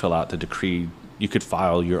could fill out the decree. You could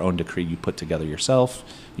file your own decree you put together yourself.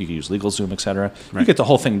 You could use LegalZoom, etc. Right. You get the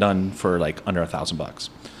whole thing done for like under $1,000.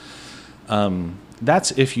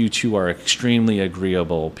 That's if you two are extremely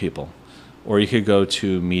agreeable people. Or you could go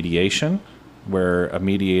to mediation, where a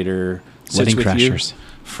mediator sits Wedding with crashers.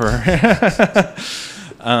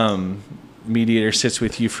 Mediator sits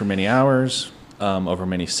with you for many hours, over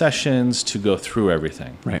many sessions to go through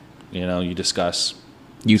everything. Right. You discuss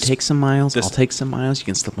You take some miles, I'll take some miles. You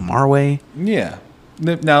can slip them our way. Yeah.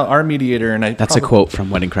 Now, our mediator, and That's a quote from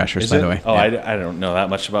Wedding Crashers, by the way. Oh, yeah. I don't know that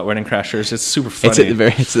much about Wedding Crashers. It's super funny.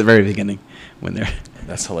 It's at the very beginning when they're.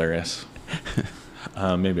 That's hilarious.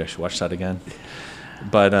 Maybe I should watch that again.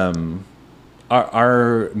 But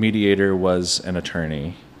our mediator was an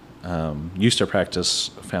attorney. Used to practice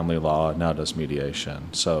family law, now does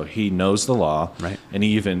mediation. So he knows the law, right? And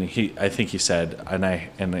I think he said,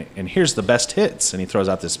 and here's the best hits, and he throws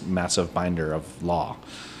out this massive binder of law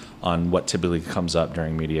on what typically comes up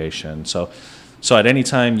during mediation. So at any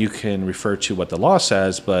time you can refer to what the law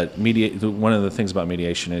says, but one of the things about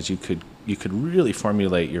mediation is you could really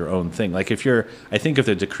formulate your own thing. Like I think if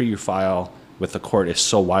the decree you file with the court is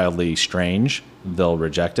so wildly strange, they'll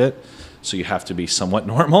reject it. So you have to be somewhat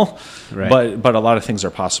normal, right. But a lot of things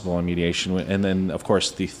are possible in mediation. And then, of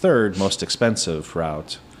course, the third most expensive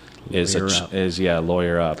route is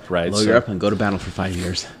lawyer up, right? Lawyer up and go to battle for 5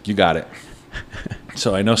 years. You got it.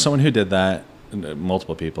 So I know someone who did that,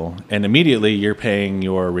 multiple people, and immediately you're paying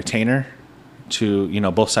your retainer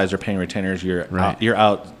to, both sides are paying retainers. You're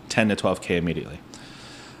out 10 to 12K immediately.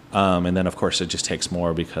 And then, of course, it just takes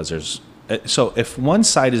more because so if one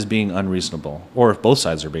side is being unreasonable, or if both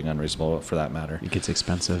sides are being unreasonable for that matter, it gets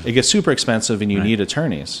expensive. It gets super expensive, and you need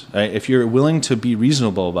attorneys. Right? If you're willing to be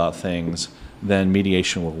reasonable about things, then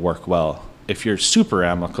mediation will work well. If you're super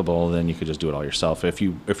amicable, then you could just do it all yourself. If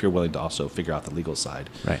you're willing to also figure out the legal side,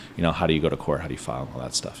 right? How do you go to court? How do you file? All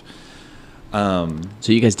that stuff.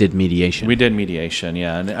 So you guys did mediation. We did mediation,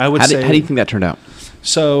 yeah. And I would say, how do you think that turned out?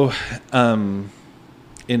 So,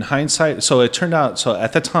 in hindsight, so it turned out. So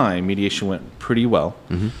at the time, mediation went pretty well.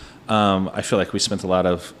 Mm-hmm. I feel like we spent a lot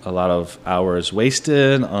of hours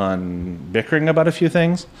wasted on bickering about a few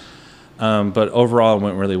things. But overall, it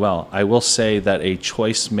went really well. I will say that a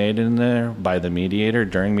choice made in there by the mediator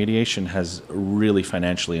during mediation has really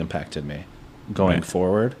financially impacted me going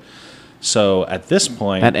forward. So at this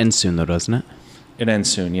point... That ends soon, though, doesn't it? It ends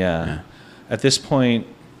soon, yeah. At this point,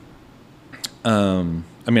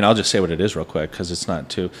 I'll just say what it is real quick because it's not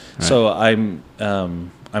too... Right. So I'm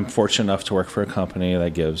fortunate enough to work for a company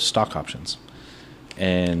that gives stock options.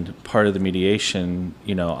 And part of the mediation,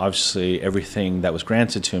 obviously everything that was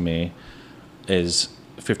granted to me is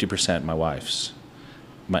 50%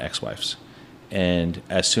 my ex-wife's. And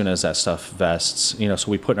as soon as that stuff vests, so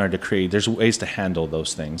we put in our decree, there's ways to handle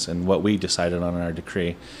those things. And what we decided on in our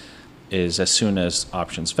decree is as soon as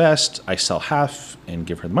options vest, I sell half and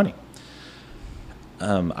give her the money.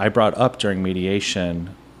 I brought up during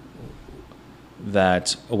mediation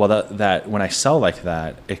that when I sell like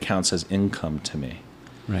that, it counts as income to me.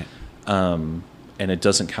 Right. And it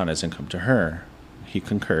doesn't count as income to her. He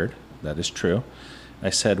concurred. That is true. I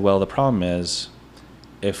said, well, the problem is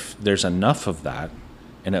if there's enough of that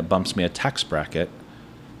and it bumps me a tax bracket,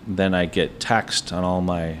 then I get taxed on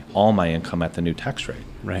all my income at the new tax rate.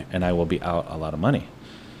 Right. And I will be out a lot of money.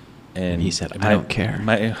 And he said, I don't care.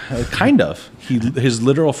 Kind of. His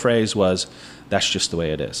literal phrase was, that's just the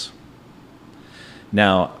way it is.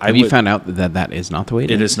 Now, Have you found out that is not the way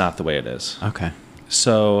it is? It is not the way it is. Okay.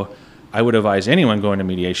 So I would advise anyone going to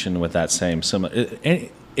mediation with that same similar.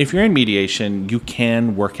 If you're in mediation, you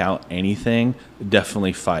can work out anything.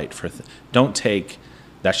 Definitely fight for. Don't take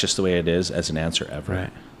that's just the way it is as an answer ever. Right.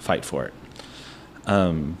 Fight for it.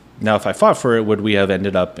 Now, if I fought for it, would we have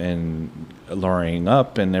ended up in lowering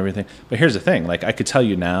up and everything? But here's the thing: like I could tell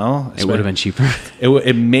you now, it would have been cheaper.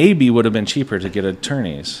 It maybe would have been cheaper to get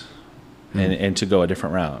attorneys and to go a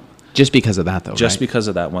different route. Just because of that, though. Just because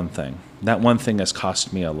of that one thing. That one thing has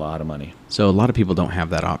cost me a lot of money. So a lot of people don't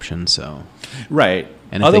have that option. So right.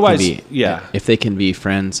 And otherwise, if they can be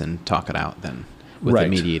friends and talk it out, then with a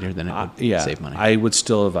mediator, then it would save money. I would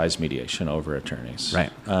still advise mediation over attorneys.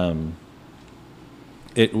 Right.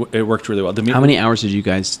 It worked really well. How many hours did you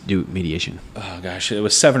guys do mediation? Oh gosh, it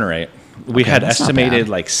was 7 or 8. We had estimated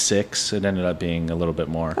like 6. It ended up being a little bit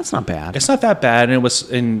more. That's not bad. It's not that bad, and it was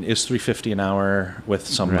 $350 an hour with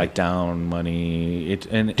some like down money.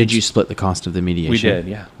 Did you split the cost of the mediation? We did,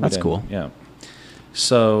 yeah. That's cool. Yeah.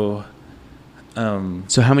 So.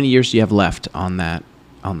 So how many years do you have left on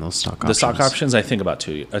those stock options? The stock options, I think about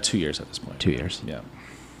 2 years at this point. 2 years. Yeah.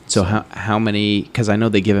 So how many? Because I know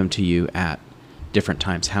they give them to you at different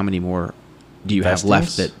times. How many more do you have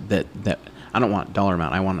left? That I don't want dollar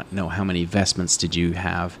amount. I want to know how many vestments did you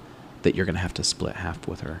have that you're going to have to split half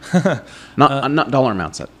with her. Not dollar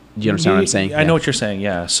amounts. Do you understand what I'm saying? I know what you're saying.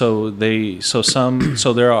 Yeah. So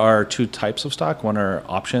there are 2 types of stock. One are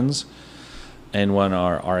options, and one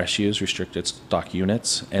are RSUs, restricted stock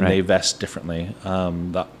units, and they vest differently.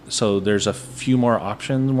 So there's a few more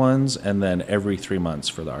option ones, and then every 3 months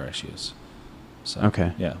for the RSUs. So,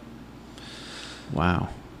 Okay. Yeah. Wow.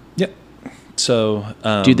 Yeah. So,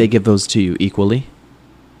 Do they give those to you equally?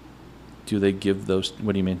 do they give those?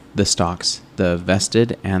 What do you mean? The stocks, the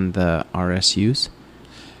vested and the RSUs?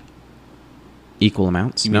 Equal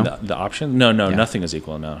amounts? You No? mean the option? No, Yeah. nothing is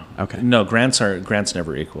equal. No. Okay. No, grants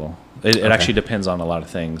never equal. It Okay. actually depends on a lot of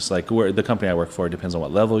things. Like the company I work for depends on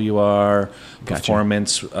what level you are, Gotcha.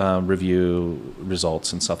 performance review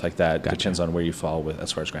results and stuff like that. Gotcha. Depends on where you fall with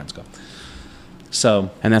as far as grants go. So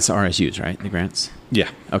And that's the RSUs, right? The grants? yeah,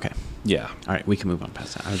 Okay. yeah, All right, we can move on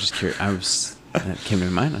past that. I was just curious. That came to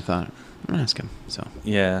my mind. I thought, I'm going to ask him. So,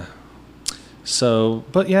 yeah. So,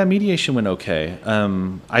 but yeah, mediation went okay.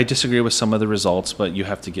 I disagree with some of the results, but you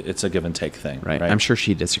have to it's a give and take thing, right. I'm sure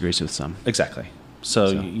she disagrees with some. Exactly. So,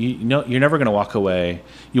 So. you know you're never going to walk away.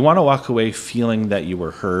 You want to walk away feeling that you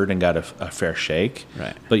were heard and got a fair shake,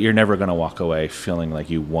 Right. but you're never going to walk away feeling like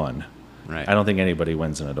you won. Right. I don't think anybody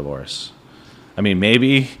wins in a divorce. I mean,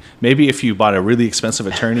 maybe if you bought a really expensive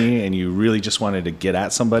attorney and you really just wanted to get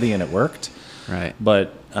at somebody and it worked. Right.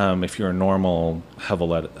 But if you're a normal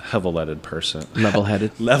level-headed person,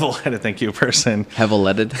 Level-headed? level-headed, thank you, person,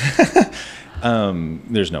 Heavy-leaded?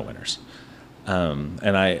 there's no winners.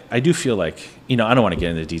 And I do feel like, I don't want to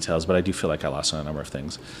get into details, but I do feel like I lost on a number of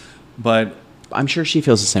things. But I'm sure she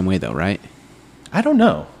feels the same way, though, right? I don't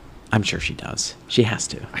know. I'm sure she does. She has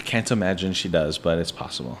to. I can't imagine she does, but it's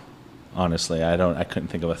possible. Honestly, I couldn't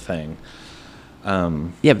think of a thing.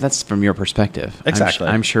 Yeah, but that's from your perspective. Exactly.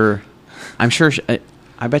 I'm sure.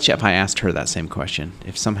 I bet you if I asked her that same question,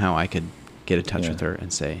 if somehow I could get in touch Yeah. with her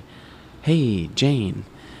and say, "Hey, Jane,"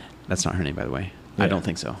 that's not her name, by the way. I Yeah. don't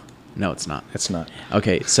think so. No, it's not. It's not.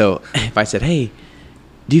 Okay, so if I said, "Hey,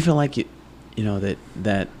 do you feel like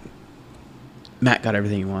that Matt got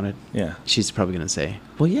everything he wanted?" Yeah. She's probably going to say,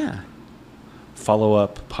 "Well, yeah."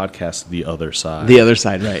 Follow-up podcast, The Other Side. The other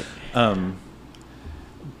side, right?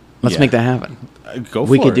 Let's Yeah. make that happen. Go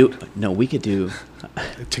for We it. we could do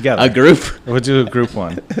Together. a group. We'll do a group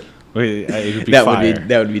one. It would be fire.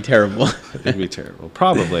 That would be terrible. It would be terrible.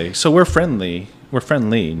 Probably. So we're friendly. We're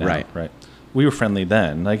friendly now. Right. We were friendly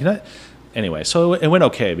then. Like that. Anyway, so it went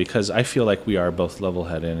okay because I feel like we are both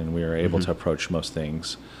level-headed and we are able to approach most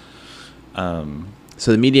things.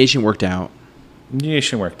 So the mediation worked out.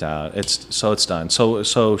 Mediation worked out. It's done. So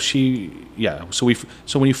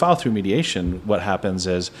when you file through mediation, what happens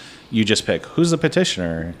is you just pick who's the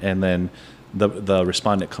petitioner, and then the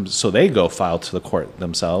respondent comes. So they go file to the court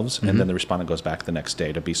themselves, and then the respondent goes back the next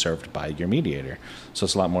day to be served by your mediator. So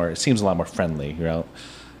it's a lot more. It seems a lot more friendly,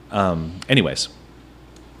 Anyways,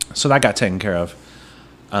 so that got taken care of,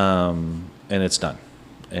 and it's done,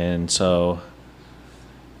 and so.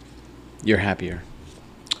 You're happier.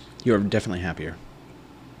 You're definitely happier.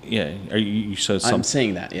 Yeah, are you so? I'm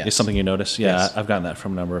saying that. Yes. Is something you notice? Yeah, Yes. I've gotten that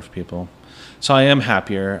from a number of people. So I am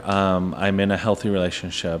happier. I'm in a healthy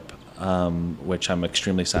relationship, which I'm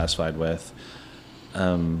extremely satisfied with.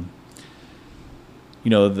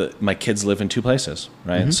 My kids live in two places,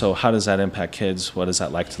 right? Mm-hmm. So how does that impact kids? What is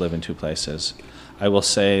that like to live in two places? I will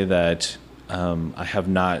say that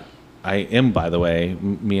I am, by the way,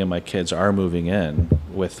 me and my kids are moving in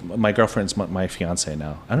with my girlfriend's my fiance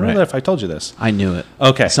now. I don't Right. know if I told you this. I knew it.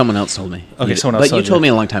 Okay. Someone else told me. Okay, You- someone else But you told told you. me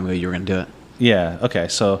a long time ago you were going to do it Yeah. Okay.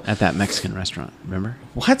 So at that Mexican restaurant. Remember?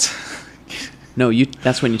 what? No,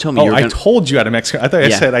 that's when you told me. Oh, you were I gonna, told you at a Mexican. I thought I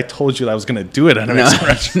Yeah. said I told you that I was going to do it at a Mexican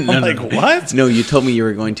restaurant. I'm like, what? No, you told me you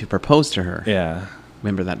were going to propose to her. Yeah.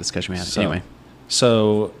 Remember that discussion we had? So, Anyway.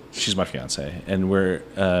 So she's my fiance, and we're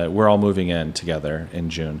all moving in together in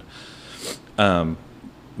June.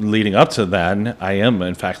 Leading up to that, I am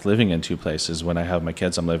in fact living in two places. When I have my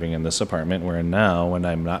kids, I'm living in this apartment we're in now. When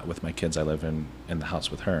I'm not with my kids, I live in the house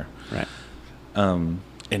with her. Right. And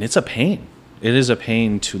it's a pain. It is a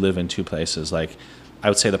pain to live in two places. Like, I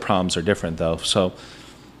would say the problems are different though. So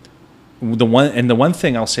the one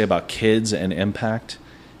thing I'll say about kids and impact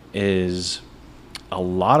is a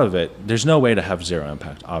lot of it. There's no way to have zero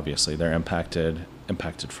impact. Obviously, they're impacted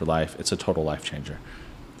for life. It's a total life changer.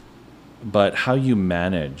 But how you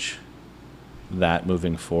manage that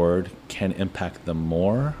moving forward can impact them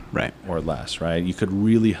more Right. or less, right? You could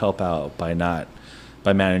really help out by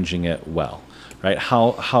managing it well, right?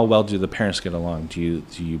 How well do the parents get along? Do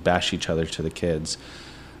you bash each other to the kids?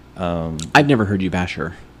 I've never heard you bash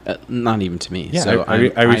her. Not even to me. Yeah, So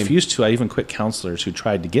I refuse to. I even quit counselors who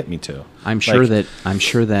tried to get me to. I'm sure Like,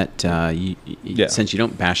 that Yeah. since you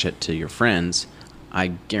don't bash it to your friends,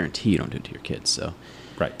 I guarantee you don't do it to your kids. So,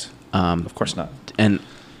 right. Of course not. and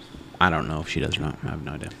I don't know if she does or not. I have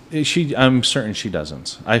no idea. I'm certain she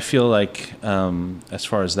doesn't. I feel like, as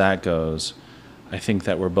far as that goes, I think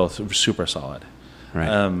that we're both super solid. Right.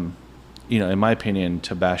 in my opinion,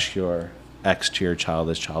 to bash your ex to your child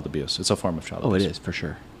is child abuse. It's a form of child abuse. Oh, it is, for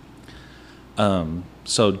sure.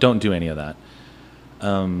 So don't do any of that.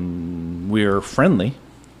 We're friendly.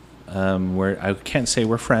 I can't say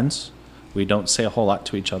we're friends. We don't say a whole lot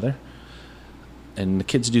to each other. And the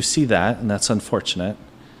kids do see that, and that's unfortunate.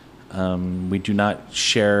 We do not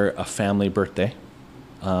share a family birthday.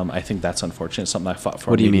 I think that's unfortunate. It's something I fought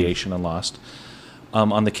for mediation and lost.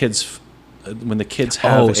 On the kids, when the kids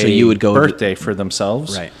have you would go birthday for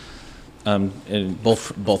themselves, right? And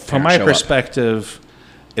both from my perspective,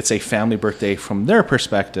 it's a family birthday from their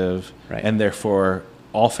perspective, right. And therefore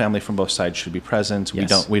all family from both sides should be present.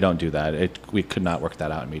 Yes. We don't do that. We could not work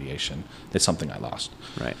that out in mediation. It's something I lost.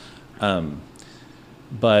 Right.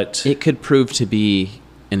 But it could prove to be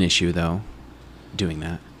an issue, though, doing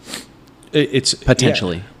that. It's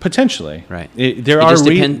potentially, right. It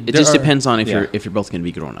just depends on if you're both going to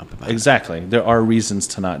be grown up about exactly. It. There are reasons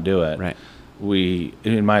to not do it. Right.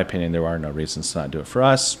 In my opinion, there are no reasons to not do it for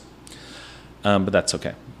us. But that's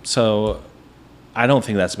okay. So I don't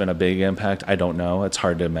think that's been a big impact. I don't know. It's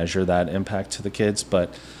hard to measure that impact to the kids,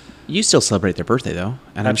 but you still celebrate their birthday, though,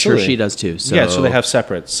 and absolutely. I'm sure she does too. So yeah, so they have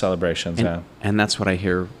separate celebrations. And that's what I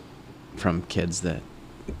hear from kids that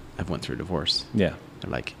have went through divorce. Yeah,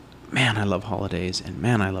 they're like, man, I love holidays, and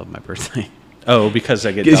man, I love my birthday. Oh, because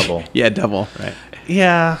I get double. Yeah, double. Right.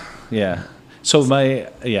 Yeah. So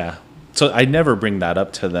So I never bring that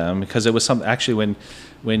up to them because it was something. Actually,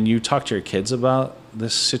 when you talk to your kids about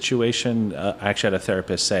this situation, I actually had a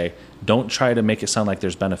therapist say, "Don't try to make it sound like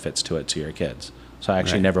there's benefits to it to your kids." So I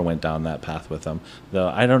actually never went down that path with them. Though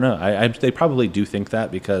I don't know. They probably do think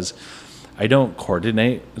that because I don't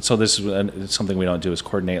coordinate. So this is something we don't do is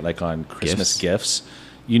coordinate like on Christmas gifts.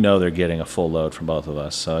 They're getting a full load from both of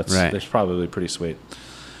us. So it's probably pretty sweet.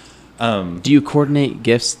 Do you coordinate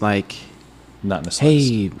gifts like? Not in the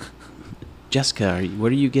slightest. Hey, Jessica,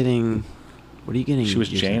 what are you getting? What are you getting? She was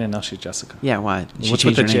Jane and now she's Jessica. Yeah, why? What's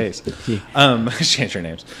with the J's? She changed her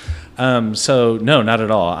names. So no, not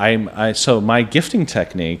at all. So my gifting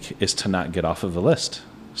technique is to not get off of a list.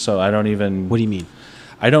 So I don't even. What do you mean?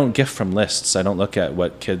 I don't gift from lists. I don't look at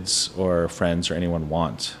what kids or friends or anyone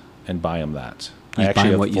want and buy them that. I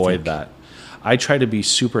actually avoid that. I try to be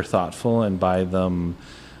super thoughtful and buy them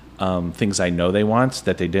things I know they want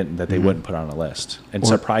that they didn't, that they wouldn't put on a list, and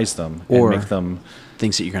surprise them and make them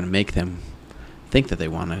things that you're going to make them think that they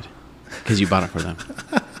wanted because you bought it for them.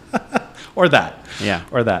 Or that. Yeah.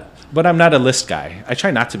 Or that. But I'm not a list guy. I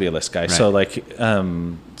try not to be a list guy. Right.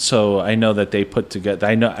 So so I know that they put together,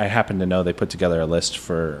 I happen to know they put together a list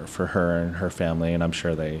for her and her family, and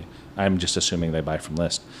I'm just assuming they buy from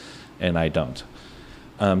list, and I don't.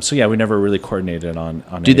 So yeah, we never really coordinated on.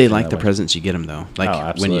 Do they like the presents you get them though? Like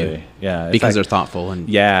absolutely. Because they're thoughtful and.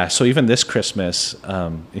 Yeah. So even this Christmas,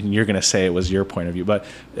 and you're going to say it was your point of view, but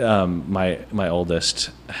my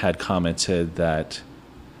oldest had commented that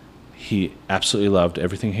he absolutely loved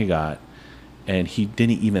everything he got, and he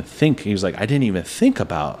didn't even think. He was like, I didn't even think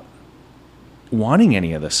about wanting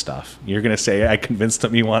any of this stuff. You're going to say I convinced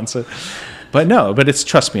him he wants it. But no,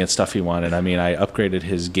 trust me, it's stuff he wanted. I mean, I upgraded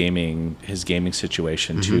his gaming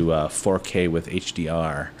situation to 4K with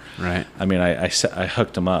HDR. Right. I mean, I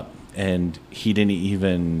hooked him up, and he didn't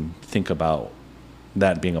even think about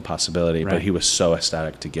that being a possibility. Right. But he was so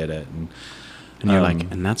ecstatic to get it, and you're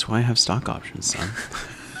like, and that's why I have stock options,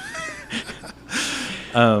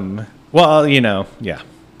 son. Well, yeah.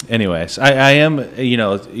 Anyways, I am,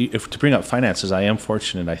 if to bring up finances, I am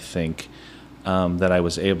fortunate. I think that I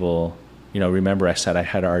was able. Remember I said I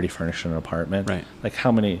had already furnished an apartment. Right.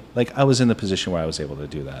 I was in the position where I was able to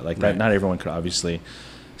do that. That, not everyone could obviously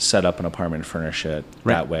set up an apartment and furnish it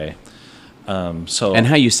that way. And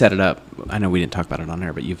how you set it up, I know we didn't talk about it on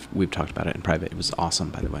air, but we've talked about it in private. It was awesome,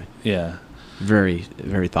 by the way. Yeah. Very,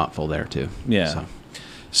 very thoughtful there too. Yeah.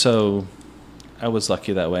 So I was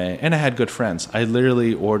lucky that way, and I had good friends. I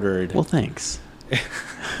literally ordered. Well, thanks.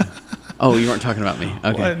 Oh, you weren't talking about me.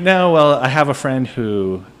 Okay. Well, I have a friend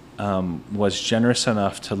who was generous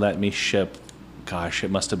enough to let me ship, gosh,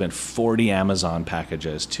 it must have been 40 Amazon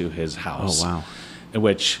packages to his house. Oh, wow.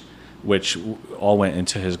 Which all went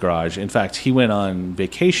into his garage. In fact, he went on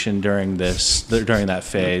vacation during that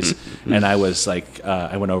phase, and I was like,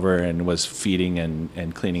 I went over and was feeding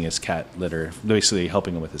and cleaning his cat litter, basically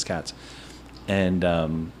helping him with his cats. And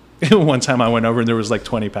one time I went over and there was like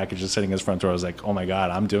 20 packages sitting in his front door. I was like, oh my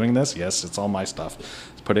God, I'm doing this? Yes, it's all my stuff.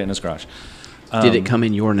 Let's put it in his garage. Did it come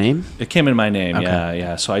in your name? It came in my name, okay.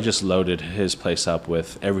 Yeah. So I just loaded his place up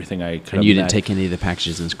with everything I could. And you didn't take any of the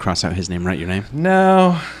packages and cross out his name, write your name?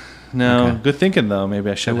 No. Okay. Good thinking, though. Maybe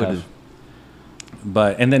I should have.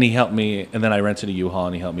 And then he helped me, and then I rented a U-Haul,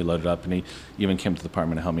 and he helped me load it up, and he even came to the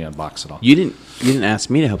apartment to help me unbox it all. You didn't ask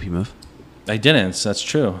me to help you move. I didn't. So that's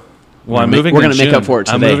true. Well, We're I'm moving. We're in going to make June. up for it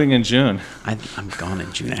today. I'm moving in June. I'm gone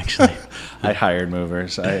in June, actually. I hired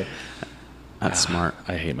movers. That's smart.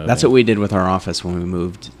 I hate moving. That's what we did with our office when we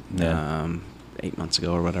moved Yeah. 8 months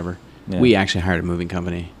ago or whatever. Yeah. We actually hired a moving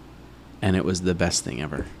company, and it was the best thing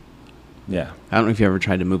ever. Yeah. I don't know if you ever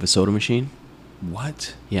tried to move a soda machine.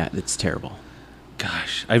 What? Yeah, it's terrible.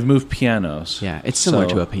 Gosh, I've moved pianos. Yeah, it's similar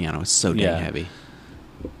So, to a piano. It's so dang yeah. heavy.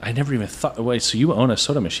 I never even thought. Wait, so you own a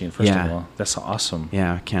soda machine? First Yeah. of all, that's awesome.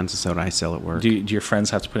 Yeah, cans of soda I sell at work. Do your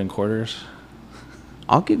friends have to put in quarters?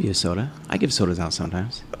 I'll give you a soda. I give sodas out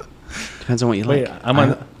sometimes. Depends on what you Wait, like.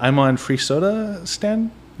 I'm on free soda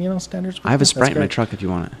standards. I have a That's Sprite in my great. truck if you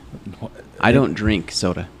want it. What- I don't drink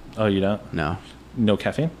soda. Oh, you don't? No. No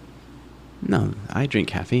caffeine? No, I drink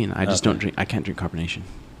caffeine. I just Okay. don't drink. I can't drink carbonation.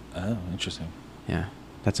 Oh, interesting. Yeah,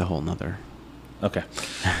 that's a whole nother. Okay.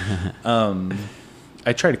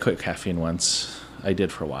 I tried to quit caffeine once. I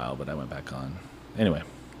did for a while, but I went back on. Anyway.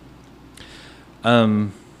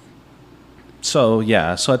 So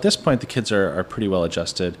yeah. So at this point, the kids are pretty well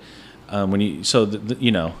adjusted.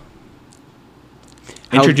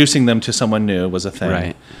 Introducing them to someone new was a thing.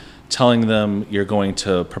 Right. Telling them you're going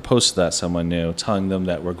to propose to that someone new. Telling them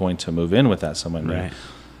that we're going to move in with that someone new. Right.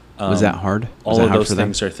 Was that hard? Was All that of hard those for them?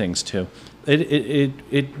 things are things too.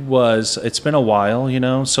 It was. It's been a while, you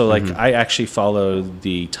know. So like, I actually follow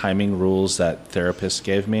the timing rules that therapists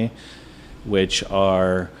gave me, which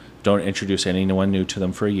are don't introduce anyone new to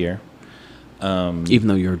them for a year. Even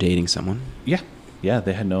though you're dating someone. Yeah,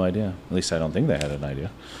 they had no idea. At least I don't think they had an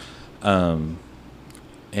idea.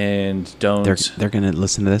 And don't. They're gonna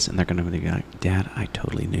listen to this and they're gonna be like, "Dad, I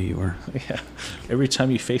totally knew you were." Yeah. Every time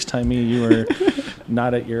you FaceTime me, you were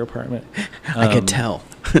not at your apartment. I could tell.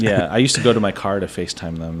 Yeah, I used to go to my car to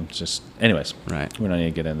FaceTime them. Anyways, Right. We don't need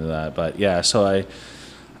to get into that. But yeah, so I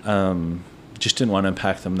just didn't want to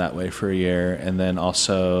impact them that way for a year. And then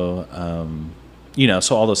also,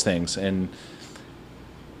 so all those things. And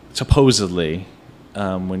supposedly,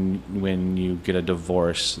 when you get a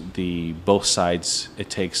divorce, both sides, it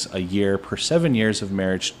takes a year per 7 years of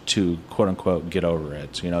marriage to quote unquote get over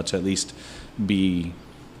it. To at least be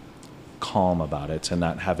calm about it and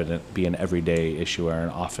not have it be an everyday issue or an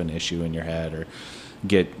often issue in your head or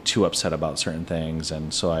get too upset about certain things.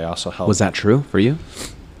 And so I also helped. Was that true for you?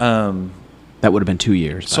 That would have been 2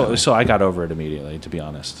 years. by the way. So I got over it immediately, to be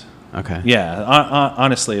honest. Okay. Yeah,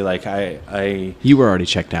 honestly, like I You were already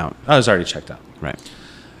checked out. was already checked out. Right.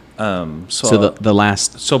 So So the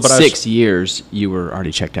last but I was- 6 years, you were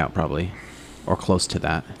already checked out probably, or close to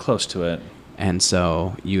that. close to it. And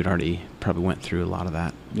so you'd already probably went through a lot of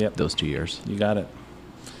that. Yep. Those 2 years. You got it.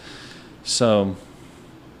 So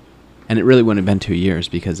And it really wouldn't have been 2 years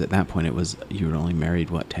because at that point you were only married,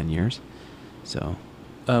 10 years? So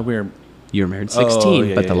we're you were married 16,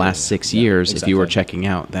 yeah, but yeah, the yeah, last yeah. 6 Yeah, years, if you were exactly. checking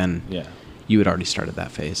out, then yeah. you had already started that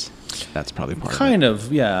phase. That's probably part Kind of it.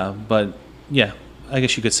 of, yeah, but yeah, I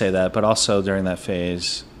guess you could say that. But also during that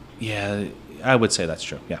phase, yeah, I would say that's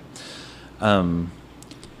true. Yeah.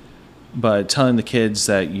 But telling the kids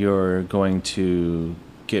that you're going to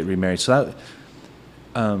get remarried, so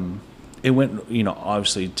that it went,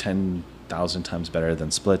 obviously 10,000 times better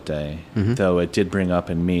than split day. Mhm. Though it did bring up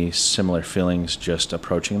in me similar feelings just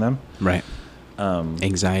approaching them. Right.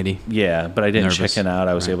 Anxiety. Yeah, but I didn't Nervous. chicken out.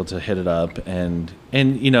 I was Right. able to hit it up, and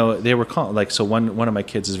they were so one of my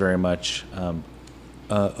kids is very much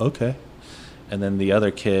okay, and then the other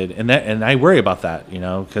kid, and I worry about that,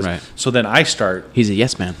 because Right. so then I start. He's a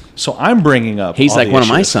yes man. So I'm bringing up. He's all like the one of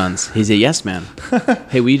my issues. sons. He's a yes man.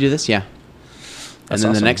 Hey, will you do this? Yeah. And That's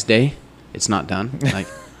then awesome. the next day, it's not done. Like,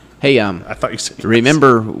 hey, I thought you said yes.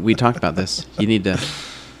 remember we talked about this. You need to.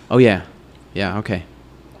 Oh yeah, yeah, okay.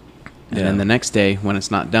 And Yeah. then the next day, when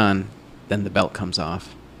it's not done, then the belt comes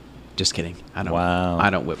off. Just kidding. I don't. Wow. I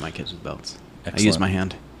don't whip my kids with belts. I use Excellent. my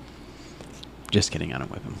hand. Just kidding. I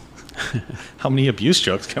don't whip them. How many abuse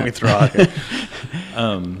jokes can we throw out here?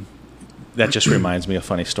 That just reminds me of a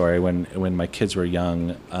funny story. When my kids were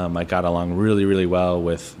young, I got along really, really well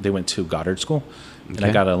with. They went to Goddard School, and I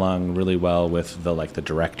Okay. got along really well with the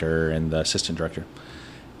director and the assistant director.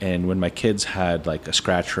 And when my kids had like a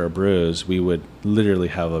scratch or a bruise, we would literally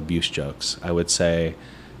have abuse jokes. I would say,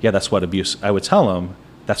 "Yeah, that's what abuse." I would tell them,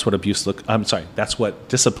 "That's what abuse look." I'm sorry, that's what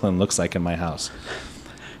discipline looks like in my house.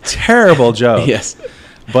 Terrible joke. Yes.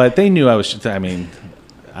 But they knew I was. I mean,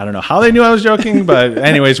 I don't know how they knew I was joking, but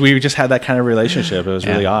anyways, we just had that kind of relationship. It was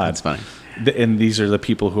really Yeah, odd. That's funny. And these are the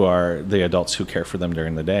people who are the adults who care for them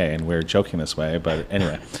during the day, and we're joking this way. But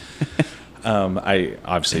anyway, I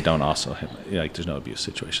obviously don't also like. There's no abuse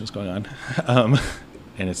situations going on,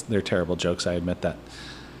 and they're terrible jokes. I admit that.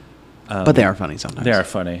 But they are funny sometimes. They are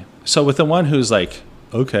funny. So with the one who's like,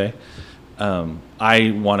 okay,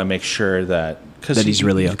 I want to make sure that he's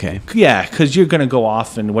really okay. Yeah, because you're going to go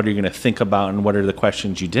off and what are you going to think about and what are the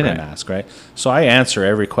questions you didn't ask, right? So I answer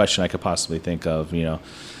every question I could possibly think of,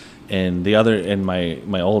 And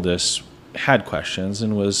my oldest had questions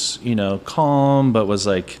and was calm, but was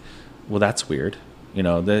like, well, that's weird.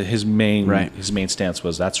 His main stance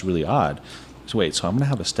was that's really odd. So wait, so I'm going to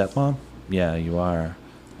have a stepmom? Yeah, you are.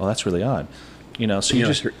 Well, that's really odd. So you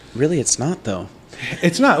just really, it's not though.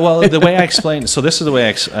 It's not. Well, the way I explain, so this is the way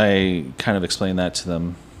I kind of explain that to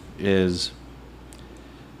them is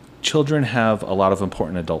children have a lot of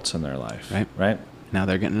important adults in their life, right? Now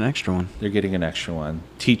they're getting an extra one. They're getting an extra one.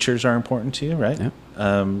 Teachers are important to you, right? Yep.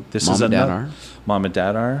 Mom and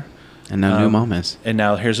dad are. And now new mom is. And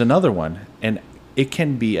now here's another one. And it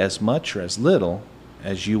can be as much or as little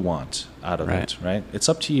as you want out of it, right? It's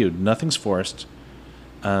up to you. Nothing's forced.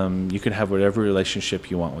 You can have whatever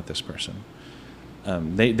relationship you want with this person.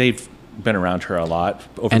 They've been around her a lot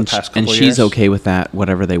over the past couple years. And she's okay with that,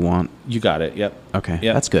 whatever they want? You got it, yep. Okay,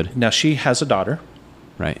 yep. That's good. Now, she has a daughter.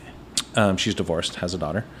 Right. She's divorced, has a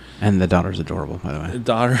daughter. And the daughter's adorable, by the way. The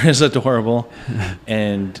daughter is adorable.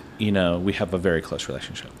 And, we have a very close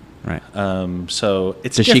relationship. Right. So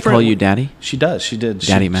it's Does she call you daddy? She does. She did.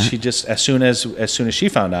 Daddy Matt? She just, as soon as she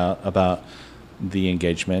found out about the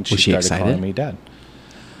engagement, she started excited? Calling me dad.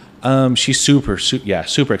 She's super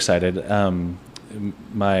excited.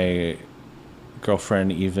 My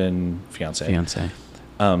girlfriend, even fiance,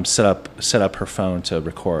 set up her phone to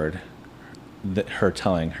record her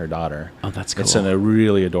telling her daughter. Oh, that's cool. It's in a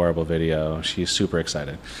really adorable video. She's super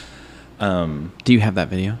excited. Do you have that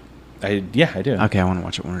video? I do. Okay, I want to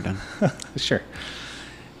watch it when we're done. Sure.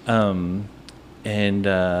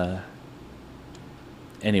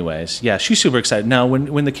 Anyways, yeah, she's super excited. Now,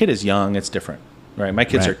 when the kid is young, it's different, right? My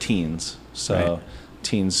kids are teens, so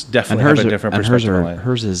teens definitely have a different perspective.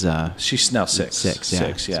 Hers is she's now six.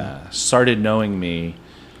 Six, yeah. Started knowing me,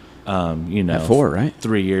 at 4, right?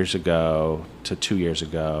 3 years ago to 2 years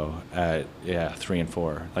ago. 3 and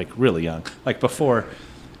 4, like really young. Like before,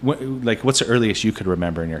 what's the earliest you could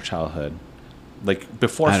remember in your childhood? Like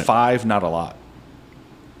before 5, not a lot.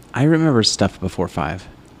 I remember stuff before 5.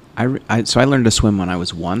 So I learned to swim when I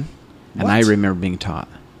was 1, and I remember being taught.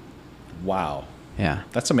 Wow. Yeah.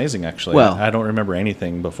 That's amazing, actually. Well, I don't remember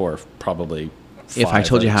anything before probably 5. If I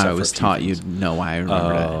told you how I was taught, you'd know why I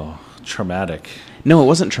remembered it. Oh, traumatic. No, it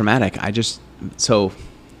wasn't traumatic. I'll tell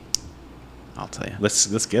you.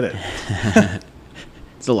 Let's get it.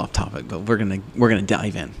 It's a little off topic, but we're gonna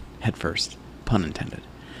dive in head first, pun intended.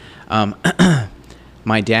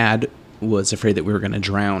 My dad was afraid that we were going to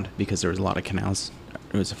drown because there was a lot of canals.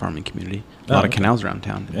 It was a farming community. A lot of canals around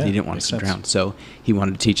town. Yeah, he didn't want us to drown. So he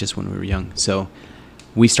wanted to teach us when we were young. So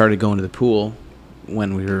we started going to the pool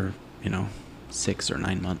when we were, 6 or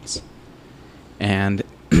 9 months. And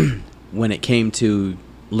when it came to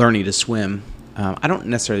learning to swim, I don't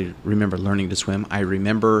necessarily remember learning to swim. I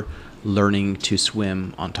remember learning to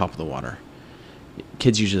swim on top of the water.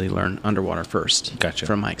 Kids usually learn underwater first. Gotcha.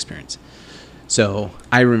 From my experience. So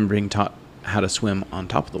I remember being taught how to swim on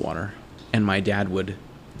top of the water. And my dad would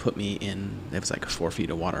put me in, it was like 4 feet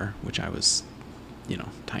of water, which I was,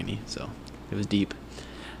 tiny. So it was deep.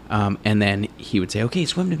 And then he would say, okay,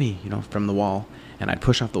 swim to me, from the wall. And I'd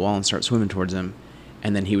push off the wall and start swimming towards him.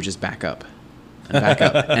 And then he would just back up.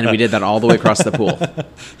 And we did that all the way across the pool.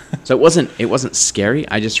 So it wasn't scary.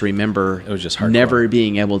 I just remember it was just hardcore. Never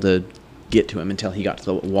being able to get to him until he got to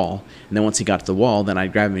the wall. And then once he got to the wall, then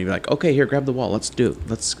I'd grab him and be like, okay, here, grab the wall. Let's do it.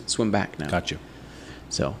 Let's swim back now. Got you.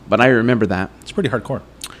 So, but I remember that. It's pretty hardcore.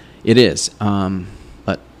 It is.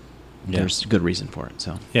 But there's good reason for it.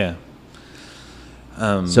 So, yeah.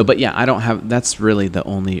 But yeah, I don't have, that's really the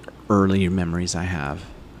only early memories I have.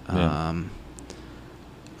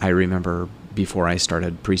 I remember before I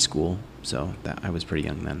started preschool, so that I was pretty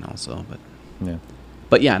young then also,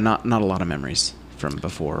 but not a lot of memories from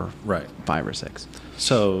before 5 or 6.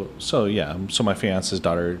 So my fiance's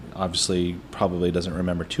daughter obviously probably doesn't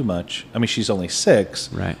remember too much. I mean, she's only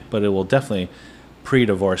 6, right? But it will definitely,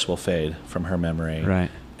 pre-divorce will fade from her memory,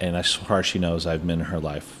 right? And as far as she knows, I've been in her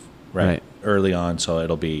life, right? Early on, so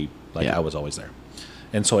it'll be like I was always there,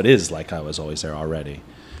 and so it is like I was always there already,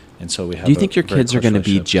 and so we have. Do you think your kids are going to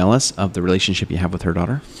be jealous of the relationship you have with her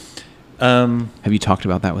daughter? Have you talked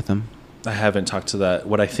about that with them? I haven't talked to that.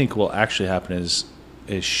 What I think will actually happen is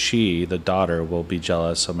she, the daughter, will be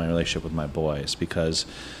jealous of my relationship with my boys because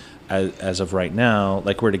as of right now,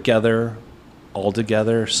 like we're together, all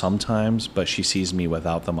together sometimes, but she sees me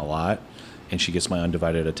without them a lot, and she gets my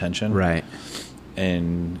undivided attention. Right.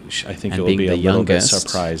 And I think And it will being be the a little bit youngest.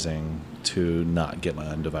 surprising to not get my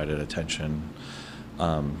undivided attention.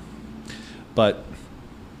 But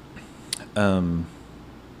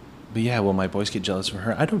yeah, will my boys get jealous of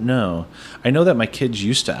her? I don't know. I know that my kids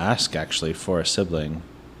used to ask actually for a sibling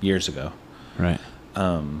years ago. Right.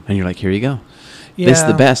 And you're like, here you go. Yeah. This is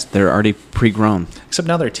the best. They're already pre-grown. Except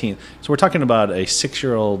now they're teen. So we're talking about a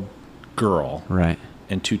 6-year-old girl Right.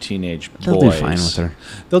 and 2 teenage boys. They'll do fine with her.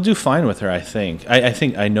 They'll do fine with her, I think.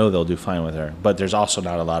 I know they'll do fine with her, but there's also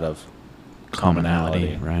not a lot of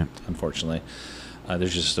commonality, Right. unfortunately.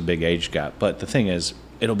 There's just a big age gap. But the thing is,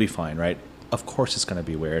 it'll be fine, right? Of course it's going to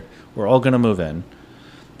be weird. We're all going to move in.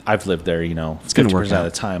 I've lived there, It's gonna 50% work of out. the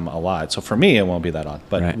time a lot. So for me, it won't be that odd.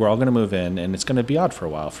 But Right. we're all going to move in, and it's going to be odd for a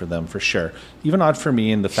while for them, for sure. Even odd for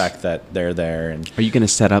me in the fact that they're there. And Are you going to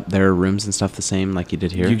set up their rooms and stuff the same like you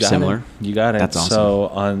did here? you got Similar? it. You got it. That's awesome. So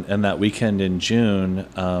on that weekend in June,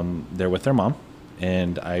 they're with their mom,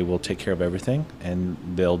 and I will take care of everything, and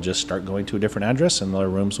they'll just start going to a different address, and their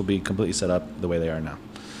rooms will be completely set up the way they are now.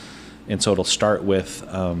 And so it'll start with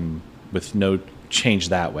no change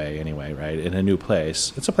that way anyway, right? In a new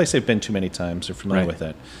place. It's a place they've been to many times. They're familiar Right. with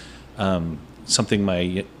it. Something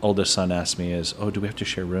my oldest son asked me is, "Oh, do we have to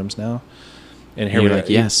share rooms now?" And And you're we like,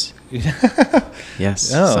 yes.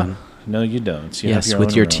 Yes, Oh, son. no, you don't. You have Yes, with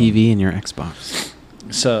own your room. TV and your Xbox.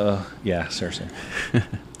 So yeah, seriously.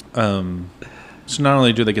 So not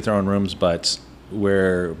only do they get their own rooms, but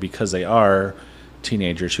because they are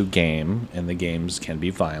teenagers who game, and the games can be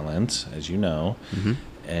violent, as you know, Mm-hmm.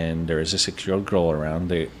 and there is a 6-year-old girl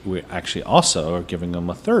around. We actually also are giving them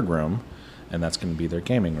a third room, and that's going to be their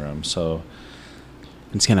gaming room. So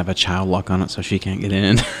It's going to have a child lock on it so she can't get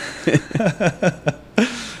in.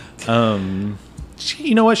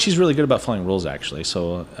 you know what? She's really good about following rules, actually.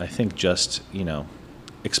 So I think just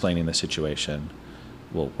explaining the situation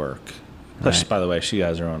will work. Plus, Right. by the way, she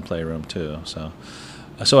has her own playroom too.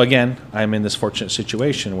 So again, I'm in this fortunate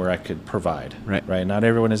situation where I could provide. Right. Right. Not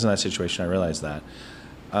everyone is in that situation. I realize that.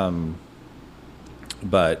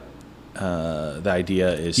 But the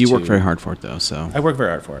idea is You work very hard for it, though, so. I work very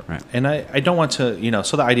hard for it. Right. And I don't want to,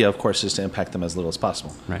 so the idea, of course, is to impact them as little as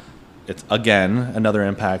possible. Right. It's, again, another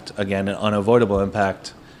impact, again, an unavoidable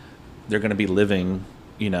impact. They're going to be living,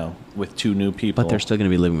 with 2 new people. But they're still going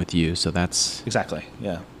to be living with you, so that's. Exactly,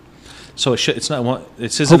 yeah. So it's not one,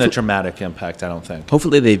 this isn't a Hopefully- dramatic impact, I don't think.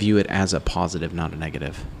 Hopefully they view it as a positive, not a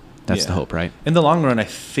negative. That's the Yeah. hope, right? In the long run, I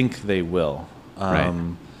think they will. Right.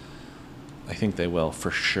 I think they will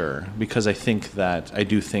for sure, because I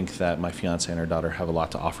do think that my fiance and her daughter have a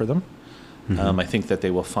lot to offer them. Mm-hmm. I think that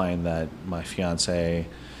they will find that my fiance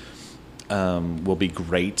will be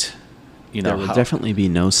great. There will definitely be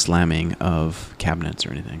no slamming of cabinets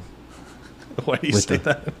or anything. Why do you with say the-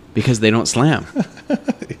 that? Because they don't slam.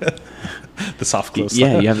 The soft close.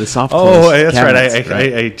 Yeah, you have the soft Oh, close that's cabinets,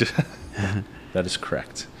 right. That is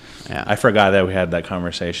correct. Yeah. I forgot that we had that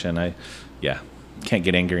conversation. Can't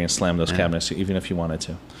get angry and slam those Yeah. cabinets even if you wanted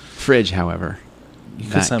to. Fridge, however. You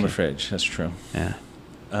could that slam a could- fridge. That's true. Yeah.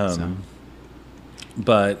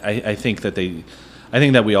 But I think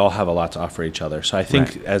that we all have a lot to offer each other. So I think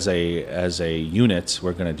Right. as a unit,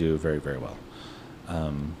 we're going to do very, very well.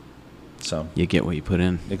 So You get what you put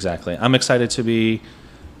in. exactly, I'm excited to be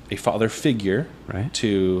a father figure Right.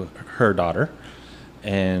 to her daughter,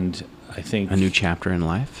 and I think A new chapter in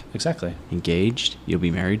life. exactly. Engaged. You'll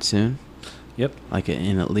be married soon. Yep. Like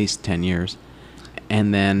in at least 10 years.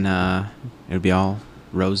 And then it'll be all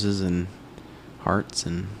roses and hearts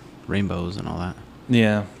and rainbows and all that.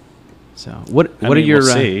 Yeah. So what are your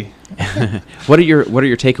we'll see. what are your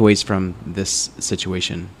takeaways from this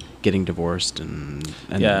situation, getting divorced and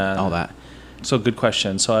Yeah. all that? So good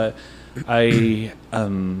question. So I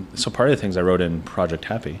so part of the things I wrote in Project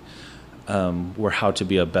Happy were how to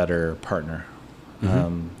be a better partner,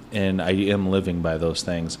 and I am living by those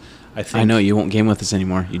things. I think I know you won't game with us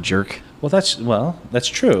anymore, you jerk. Well, that's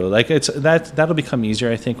true. Like that'll become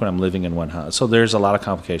easier, I think, when I'm living in one house. So there's a lot of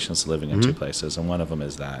complications to living in 2 places, and one of them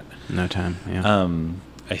is that. No time. Yeah.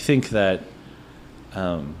 I think that,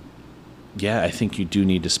 I think you do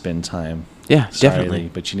need to spend time. Yeah, Sorry, definitely. Lee,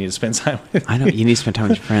 but you need to spend time with. I know you need to spend time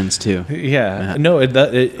with your friends too. Yeah. Yeah. No.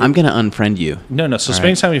 I'm gonna unfriend you. No. So All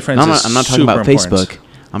spending right? time with your friends. No, is I'm not talking super about important. Facebook.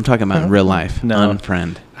 I'm talking about in real life. No.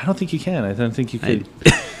 Unfriend. I don't think you can. I don't think you could.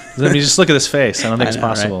 Let me just look at this face. I don't think I it's know, right?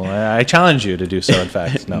 possible. I challenge you to do so. In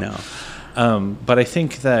fact, no. No. But I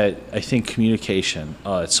think communication.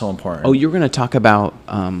 It's so important. Oh, you were gonna talk about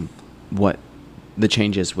what the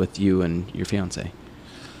changes with you and your fiance.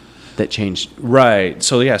 that changed. Right.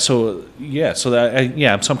 So So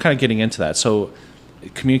I'm kind of getting into that. So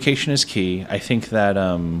communication is key. I think that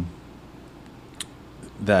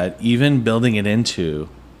that even building it into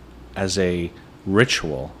as a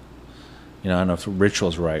ritual, I don't know if ritual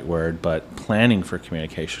is the right word, but planning for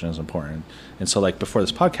communication is important. And so, like, before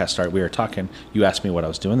this podcast started, we were talking. You asked me what I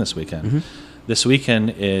was doing this weekend. Mm-hmm. This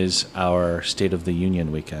weekend is our State of the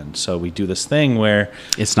Union weekend. So we do this thing where...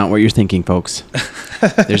 It's not what you're thinking, folks.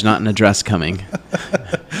 There's not an address coming.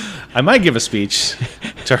 I might give a speech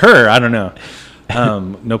to her. I don't know.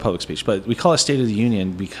 No public speech. But we call it State of the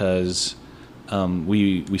Union because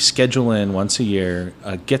we schedule in once a year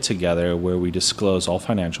a get-together where we disclose all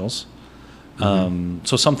financials.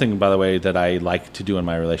 So something, by the way, that I like to do in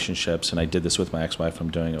my relationships, and I did this with my ex-wife,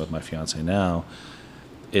 I'm doing it with my fiance now,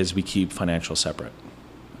 is we keep financials separate.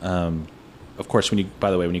 Of course, when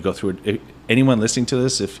you go through it, anyone listening to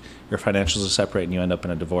this, if your financials are separate and you end up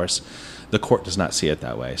in a divorce, the court does not see it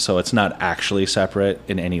that way. So it's not actually separate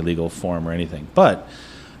in any legal form or anything. But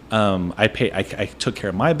I took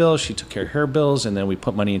care of my bills, she took care of her bills, and then we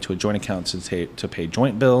put money into a joint account to pay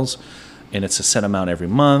joint bills, and it's a set amount every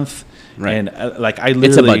month. Right. And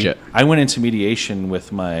it's a budget. I went into mediation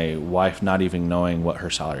with my wife not even knowing what her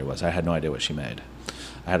salary was. I had no idea what she made.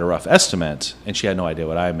 I had a rough estimate, and she had no idea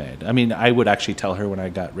what I made. I mean, I would actually tell her when I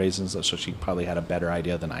got raisins, so she probably had a better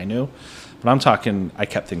idea than I knew. But I'm talking, I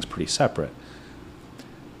kept things pretty separate.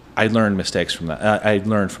 I learned mistakes from that. I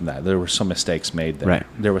learned from that. There were some mistakes made there. Right.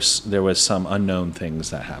 There was some unknown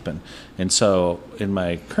things that happened. And so in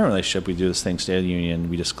my current relationship, we do this thing, State of the Union.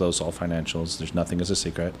 We disclose all financials. There's nothing as a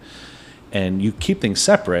secret. And you keep things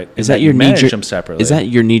separate. Is that your manage them separately? Is that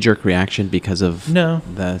your knee-jerk reaction because of no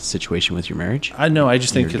the situation with your marriage? I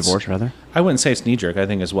just think it's divorce, rather. I wouldn't say it's knee-jerk. I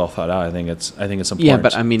think it's well thought out. I think it's important. Yeah,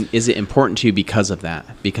 but I mean, is it important to you because of that?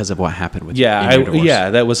 Because of what happened with your divorce?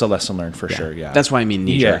 That was a lesson learned for sure. Yeah, that's why I mean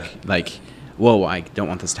knee-jerk. Yeah. Like, whoa, I don't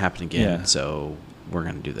want this to happen again, so we're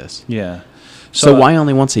going to do this. Yeah. So why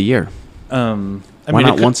only once a year? Why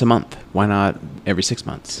not once a month? Why not every 6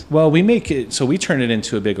 months? Well, we turn it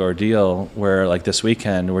into a big ordeal where, like, this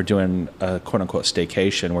weekend we're doing a quote unquote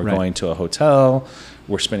staycation. We're going to a hotel.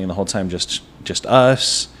 We're spending the whole time just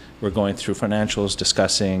us. We're going through financials,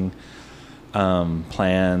 discussing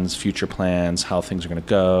plans, future plans, how things are going to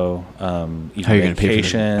go. How are you going to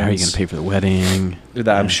pay for the wedding?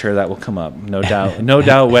 I'm sure that will come up. No doubt. No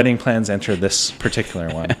doubt. Wedding plans enter this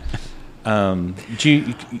particular one.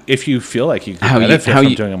 If you feel like you could benefit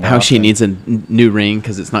from doing them, how she needs a new ring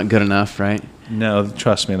because it's not good enough, right? No,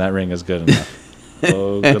 trust me, that ring is good enough.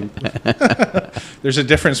 There's a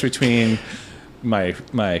difference between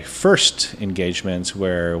my first engagement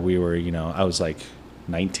where we were, I was like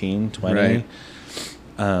 19, 20, right.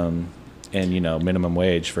 And minimum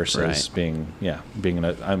wage versus being an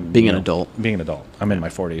adult. Being an adult. I'm in my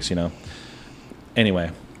 40s,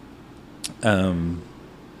 Anyway.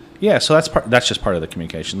 Yeah, so that's just part of the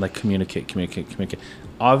communication. Like, communicate.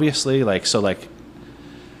 Obviously, well,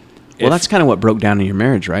 that's kind of what broke down in your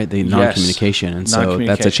marriage, right? The non-communication, and so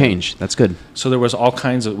that's a change. That's good. So there was all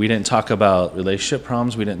kinds of. We didn't talk about relationship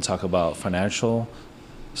problems. We didn't talk about financial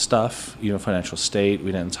stuff, financial state.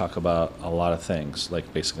 We didn't talk about a lot of things,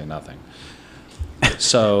 like basically nothing.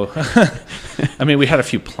 So, I mean, we had a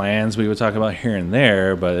few plans we would talk about here and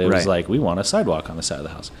there, but it was like, we want a sidewalk on the side of the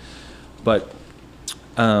house, but.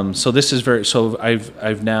 So this is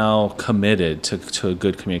I've now committed to a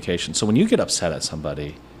good communication. So when you get upset at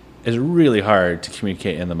somebody, it's really hard to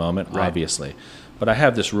communicate in the moment, obviously. But I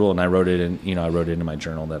have this rule, and I wrote it in my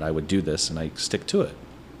journal that I would do this, and I stick to it.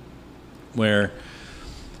 Where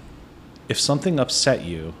if something upset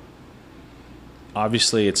you,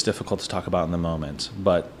 obviously it's difficult to talk about in the moment,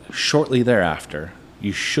 but shortly thereafter,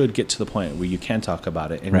 you should get to the point where you can talk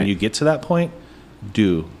about it. And when you get to that point,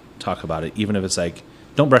 do talk about it, even if it's like,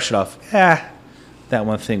 don't brush it off. That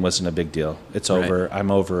one thing wasn't a big deal. It's over.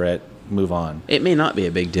 I'm over it. Move on. It may not be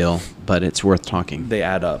a big deal, but it's worth talking. They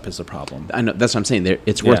add up is the problem. I know. That's what I'm saying.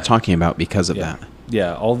 It's worth talking about because of that.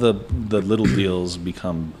 Yeah, all the little deals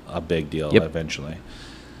become a big deal eventually.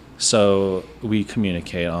 So we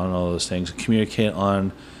communicate on all those things. Communicate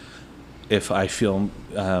on if I feel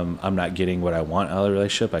I'm not getting what I want out of the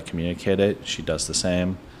relationship, I communicate it. She does the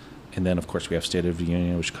same. And then, of course, we have State of the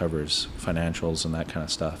Union, which covers financials and that kind of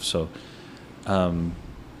stuff. So I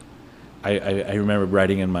remember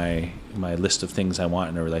writing in my list of things I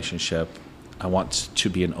want in a relationship, I want to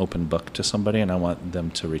be an open book to somebody, and I want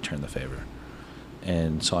them to return the favor.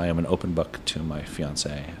 And so I am an open book to my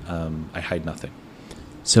fiancé. I hide nothing.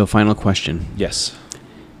 So final question. Yes.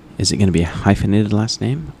 Is it going to be a hyphenated last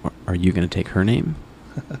name, or are you going to take her name?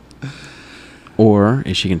 Or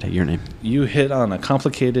is she going to take your name? You hit on a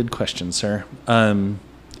complicated question, sir. Am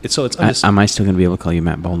I still going to be able to call you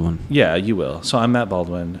Matt Baldwin? Yeah, you will. So I'm Matt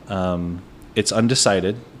Baldwin. It's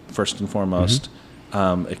undecided, first and foremost.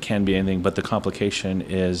 It can be anything, but the complication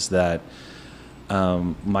is that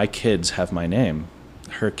my kids have my name.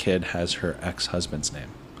 Her kid has her ex-husband's name.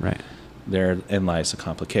 Right. Therein lies the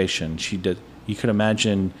complication. You could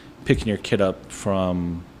imagine picking your kid up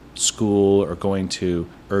from school or going to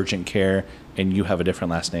urgent care, and you have a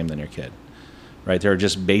different last name than your kid, right? There are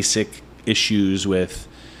just basic issues with...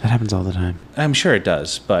 That happens all the time. I'm sure it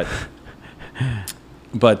does, but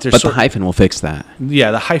the hyphen will fix that.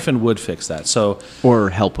 Yeah, the hyphen would fix that. So or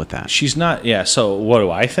help with that. She's not... Yeah, so what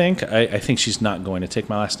do I think? I think she's not going to take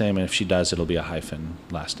my last name, and if she does, it'll be a hyphen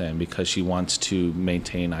last name because she wants to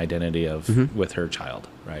maintain identity with her child,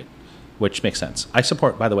 right? Which makes sense.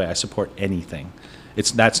 By the way, I support anything.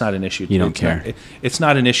 That's not an issue. You don't care. It's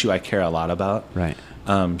not an issue I care a lot about. Right.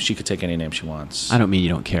 She could take any name she wants. I don't mean you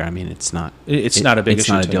don't care. I mean it's not. It's not a big issue. It's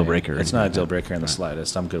not a deal breaker. It's not a deal breaker in the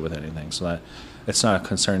slightest. I'm good with anything, so that it's not a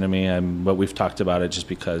concern to me. But we've talked about it just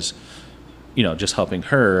because, just helping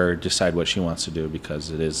her decide what she wants to do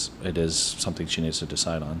because it is something she needs to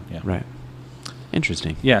decide on. Yeah. Right.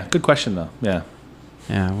 Interesting. Yeah. Good question though. Yeah.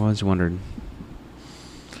 Yeah. I was wondering.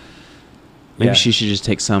 Maybe she should just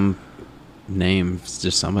take some name,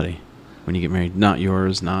 just somebody, when you get married. Not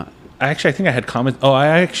yours, not... I think I had comments... Oh, I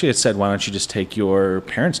actually had said, why don't you just take your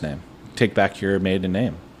parents' name? Take back your maiden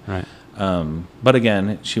name. Right. But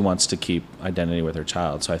again, she wants to keep identity with her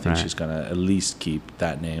child, so I think she's going to at least keep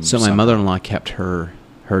that name. So my mother-in-law kept her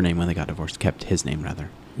name when they got divorced, kept his name, rather.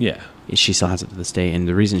 Yeah. She still has it to this day, and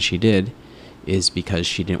the reason she did is because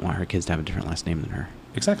she didn't want her kids to have a different last name than her.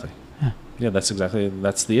 Exactly. Yeah, that's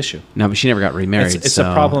the issue. No, but she never got remarried. It's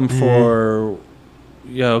a problem for...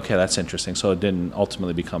 Yeah, okay, that's interesting. So it didn't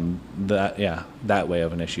ultimately become that way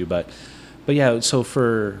of an issue. But yeah, so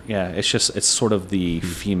it's sort of the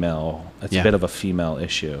female... It's a bit of a female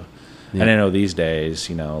issue. Yeah. And I know these days,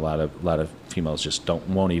 a lot of females just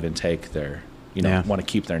won't even take their... want to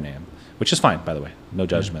keep their name. Which is fine, by the way. No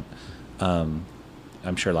judgment. Yeah.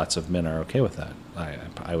 I'm sure lots of men are okay with that.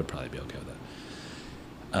 I would probably be okay with that.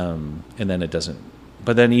 And then it doesn't,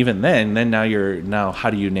 but then even then now how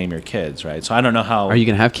do you name your kids, right? So I don't know how. Are you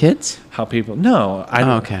going to have kids? How people, no, I don't.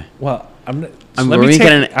 Oh, okay. Well, I'm going to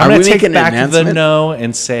take back the no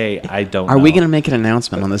and say, I don't know. Are we going to make an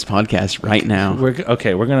announcement on this podcast right now? We're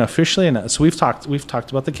going to officially announce. So we've talked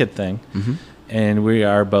about the kid thing and we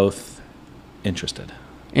are both interested.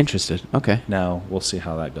 Okay. Now we'll see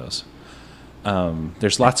how that goes.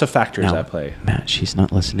 There's lots of factors at play. Matt, she's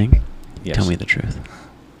not listening. Yes. Tell me the truth.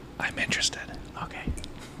 I'm interested.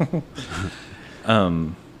 Okay.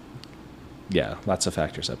 Yeah, lots of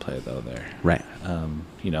factors at play though there. Right.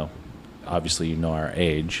 Obviously our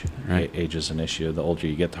age. Right. Age is an issue. The older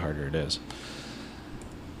you get, the harder it is.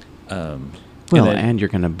 And you're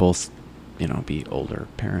going to both, be older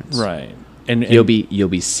parents. Right. And you'll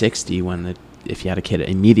be 60 if you had a kid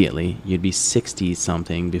immediately, you'd be 60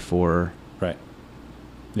 something before. Right.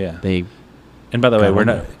 Yeah. And by the way, we're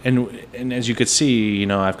not, and as you could see,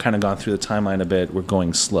 I've kind of gone through the timeline a bit. We're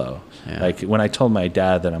going slow. Yeah. Like when I told my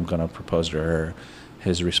dad that I'm going to propose to her,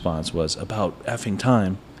 his response was about effing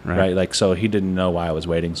time, right? Like, so he didn't know why I was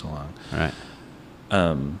waiting so long. Right.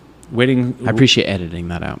 Waiting. I appreciate editing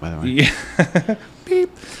that out, by the way. Yeah. Beep.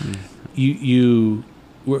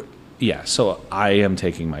 So I am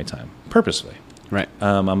taking my time purposely. Right.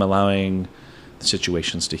 I'm allowing the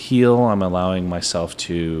situations to heal. I'm allowing myself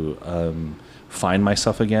to find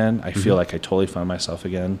myself again. I feel like I totally found myself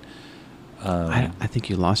again. I think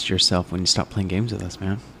you lost yourself when you stopped playing games with us,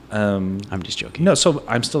 man. I'm just joking. No, so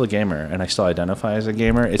I'm still a gamer, and I still identify as a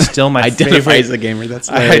gamer. It's still my identify as a gamer. That's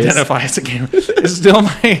hilarious. I identify as a gamer. It's still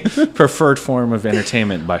my preferred form of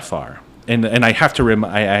entertainment by far. And I have to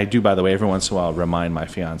I do, by the way, every once in a while remind my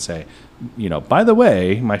fiance, by the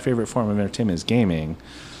way, my favorite form of entertainment is gaming.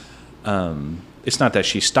 It's not that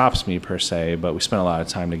she stops me per se, but we spend a lot of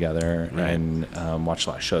time together and watch a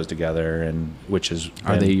lot of shows together, and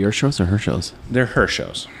Are they your shows or her shows? They're her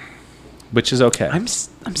shows, which is okay. I'm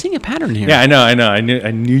seeing a pattern here. Yeah, I know. I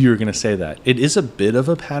knew you were going to say that. It is a bit of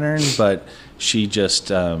a pattern, but she just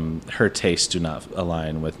her tastes do not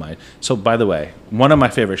align with mine. So, by the way, one of my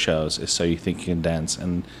favorite shows is So You Think You Can Dance,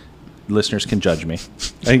 and listeners can judge me. I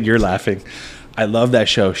think you're laughing. I love that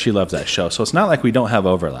show. She loves that show. So it's not like we don't have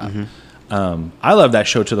overlap. I love that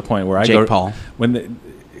show to the point where Jake Paul.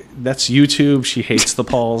 That's YouTube. She hates the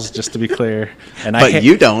Pauls, just to be clear. And But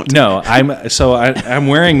you don't. No, I'm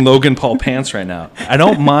wearing Logan Paul pants right now. I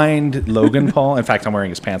don't mind Logan Paul. In fact, I'm wearing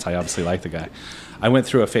his pants. I obviously like the guy. I went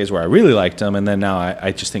through a phase where I really liked him, and then now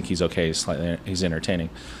I just think he's okay. He's entertaining.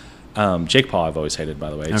 Jake Paul, I've always hated, by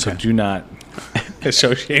the way. Okay. So do not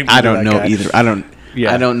associate. I don't know either. I don't.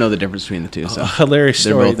 Yeah. I don't know the difference between the two. So hilarious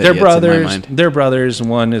story. They're brothers. They're brothers.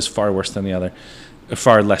 One is far worse than the other,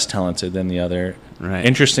 far less talented than the other. Right.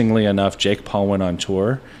 Interestingly enough, Jake Paul went on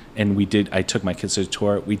tour, and I took my kids to the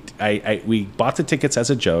tour. We bought the tickets as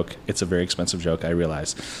a joke. It's a very expensive joke, I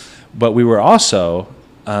realize, but we were also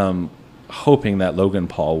hoping that Logan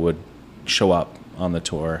Paul would show up on the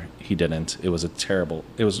tour. He didn't. It was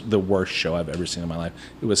the worst show I've ever seen in my life.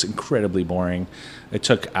 It was incredibly boring. It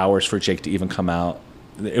took hours for Jake to even come out.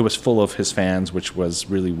 It was full of his fans, which was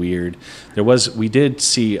really weird. We did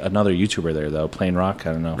see another YouTuber there though, Plain Rock.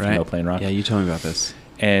 I don't know if you know Plain Rock. Yeah, you told me about this.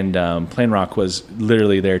 And Plain Rock was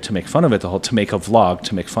literally there to make fun of it, to make a vlog,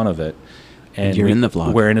 to make fun of it. And you're in the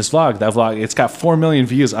vlog. We're in his vlog. That vlog, it's got 4 million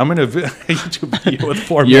views. I'm in a YouTube video with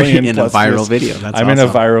 4 million. You're in a viral video. That's I'm in a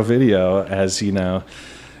viral video as,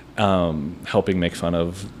 helping make fun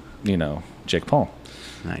of, Jake Paul.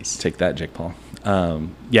 Nice. Take that, Jake Paul.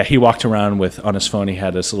 He walked around on his phone. He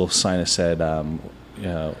had this little sign that said, "Can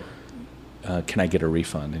I get a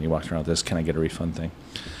refund?" And he walked around with this "Can I get a refund" thing.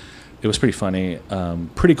 It was pretty funny.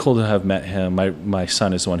 Pretty cool to have met him. My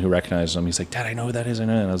son is the one who recognized him. He's like, "Dad, I know who that is."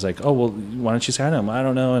 And I was like, "Oh, well, why don't you say hi to him?" "I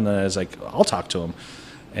don't know." And then I was like, "I'll talk to him."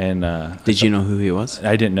 And did you know who he was?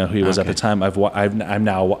 I didn't know who he was at the time. I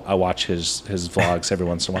watch his vlogs every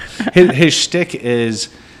once in a while. His shtick is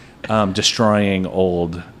destroying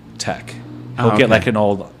old tech. He'll get like an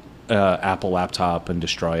old Apple laptop and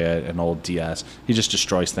destroy it, an old DS. He just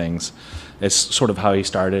destroys things. It's sort of how he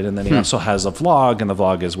started. And then he also has a vlog, and the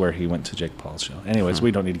vlog is where he went to Jake Paul's show. Anyways,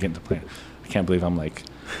 we don't need to get into Plain. I can't believe I'm like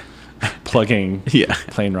plugging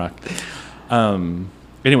Plain Rock.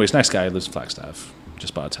 Anyways, nice guy. Lives in Flagstaff.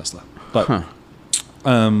 Just bought a Tesla. But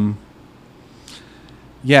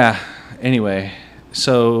anyway.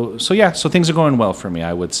 So things are going well for me,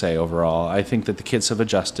 I would say, overall. I think that the kids have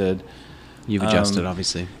adjusted. You've adjusted,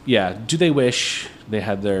 obviously. Yeah. Do they wish they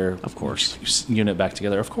had their of course unit back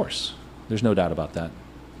together? Of course. There's no doubt about that.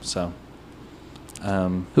 So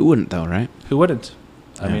who wouldn't, though, right? Who wouldn't?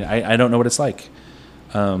 Yeah. I mean, I don't know what it's like.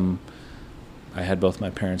 I had both my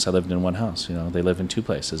parents. I lived in one house. They live in 2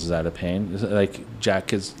 places. Is that a pain? Like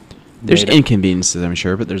Jack is... There's inconveniences, I'm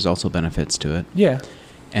sure, but there's also benefits to it. Yeah.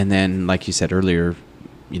 And then, like you said earlier,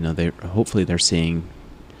 hopefully they're seeing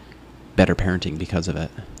better parenting because of it.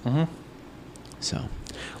 Mm-hmm. So,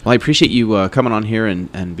 well, I appreciate you coming on here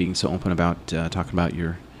and being so open about talking about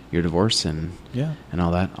your divorce and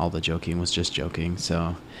all that. All the joking was just joking.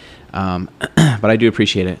 So, but I do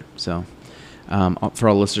appreciate it. So, for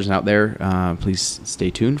all listeners out there, please stay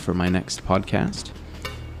tuned for my next podcast,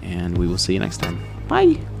 and we will see you next time.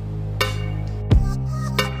 Bye.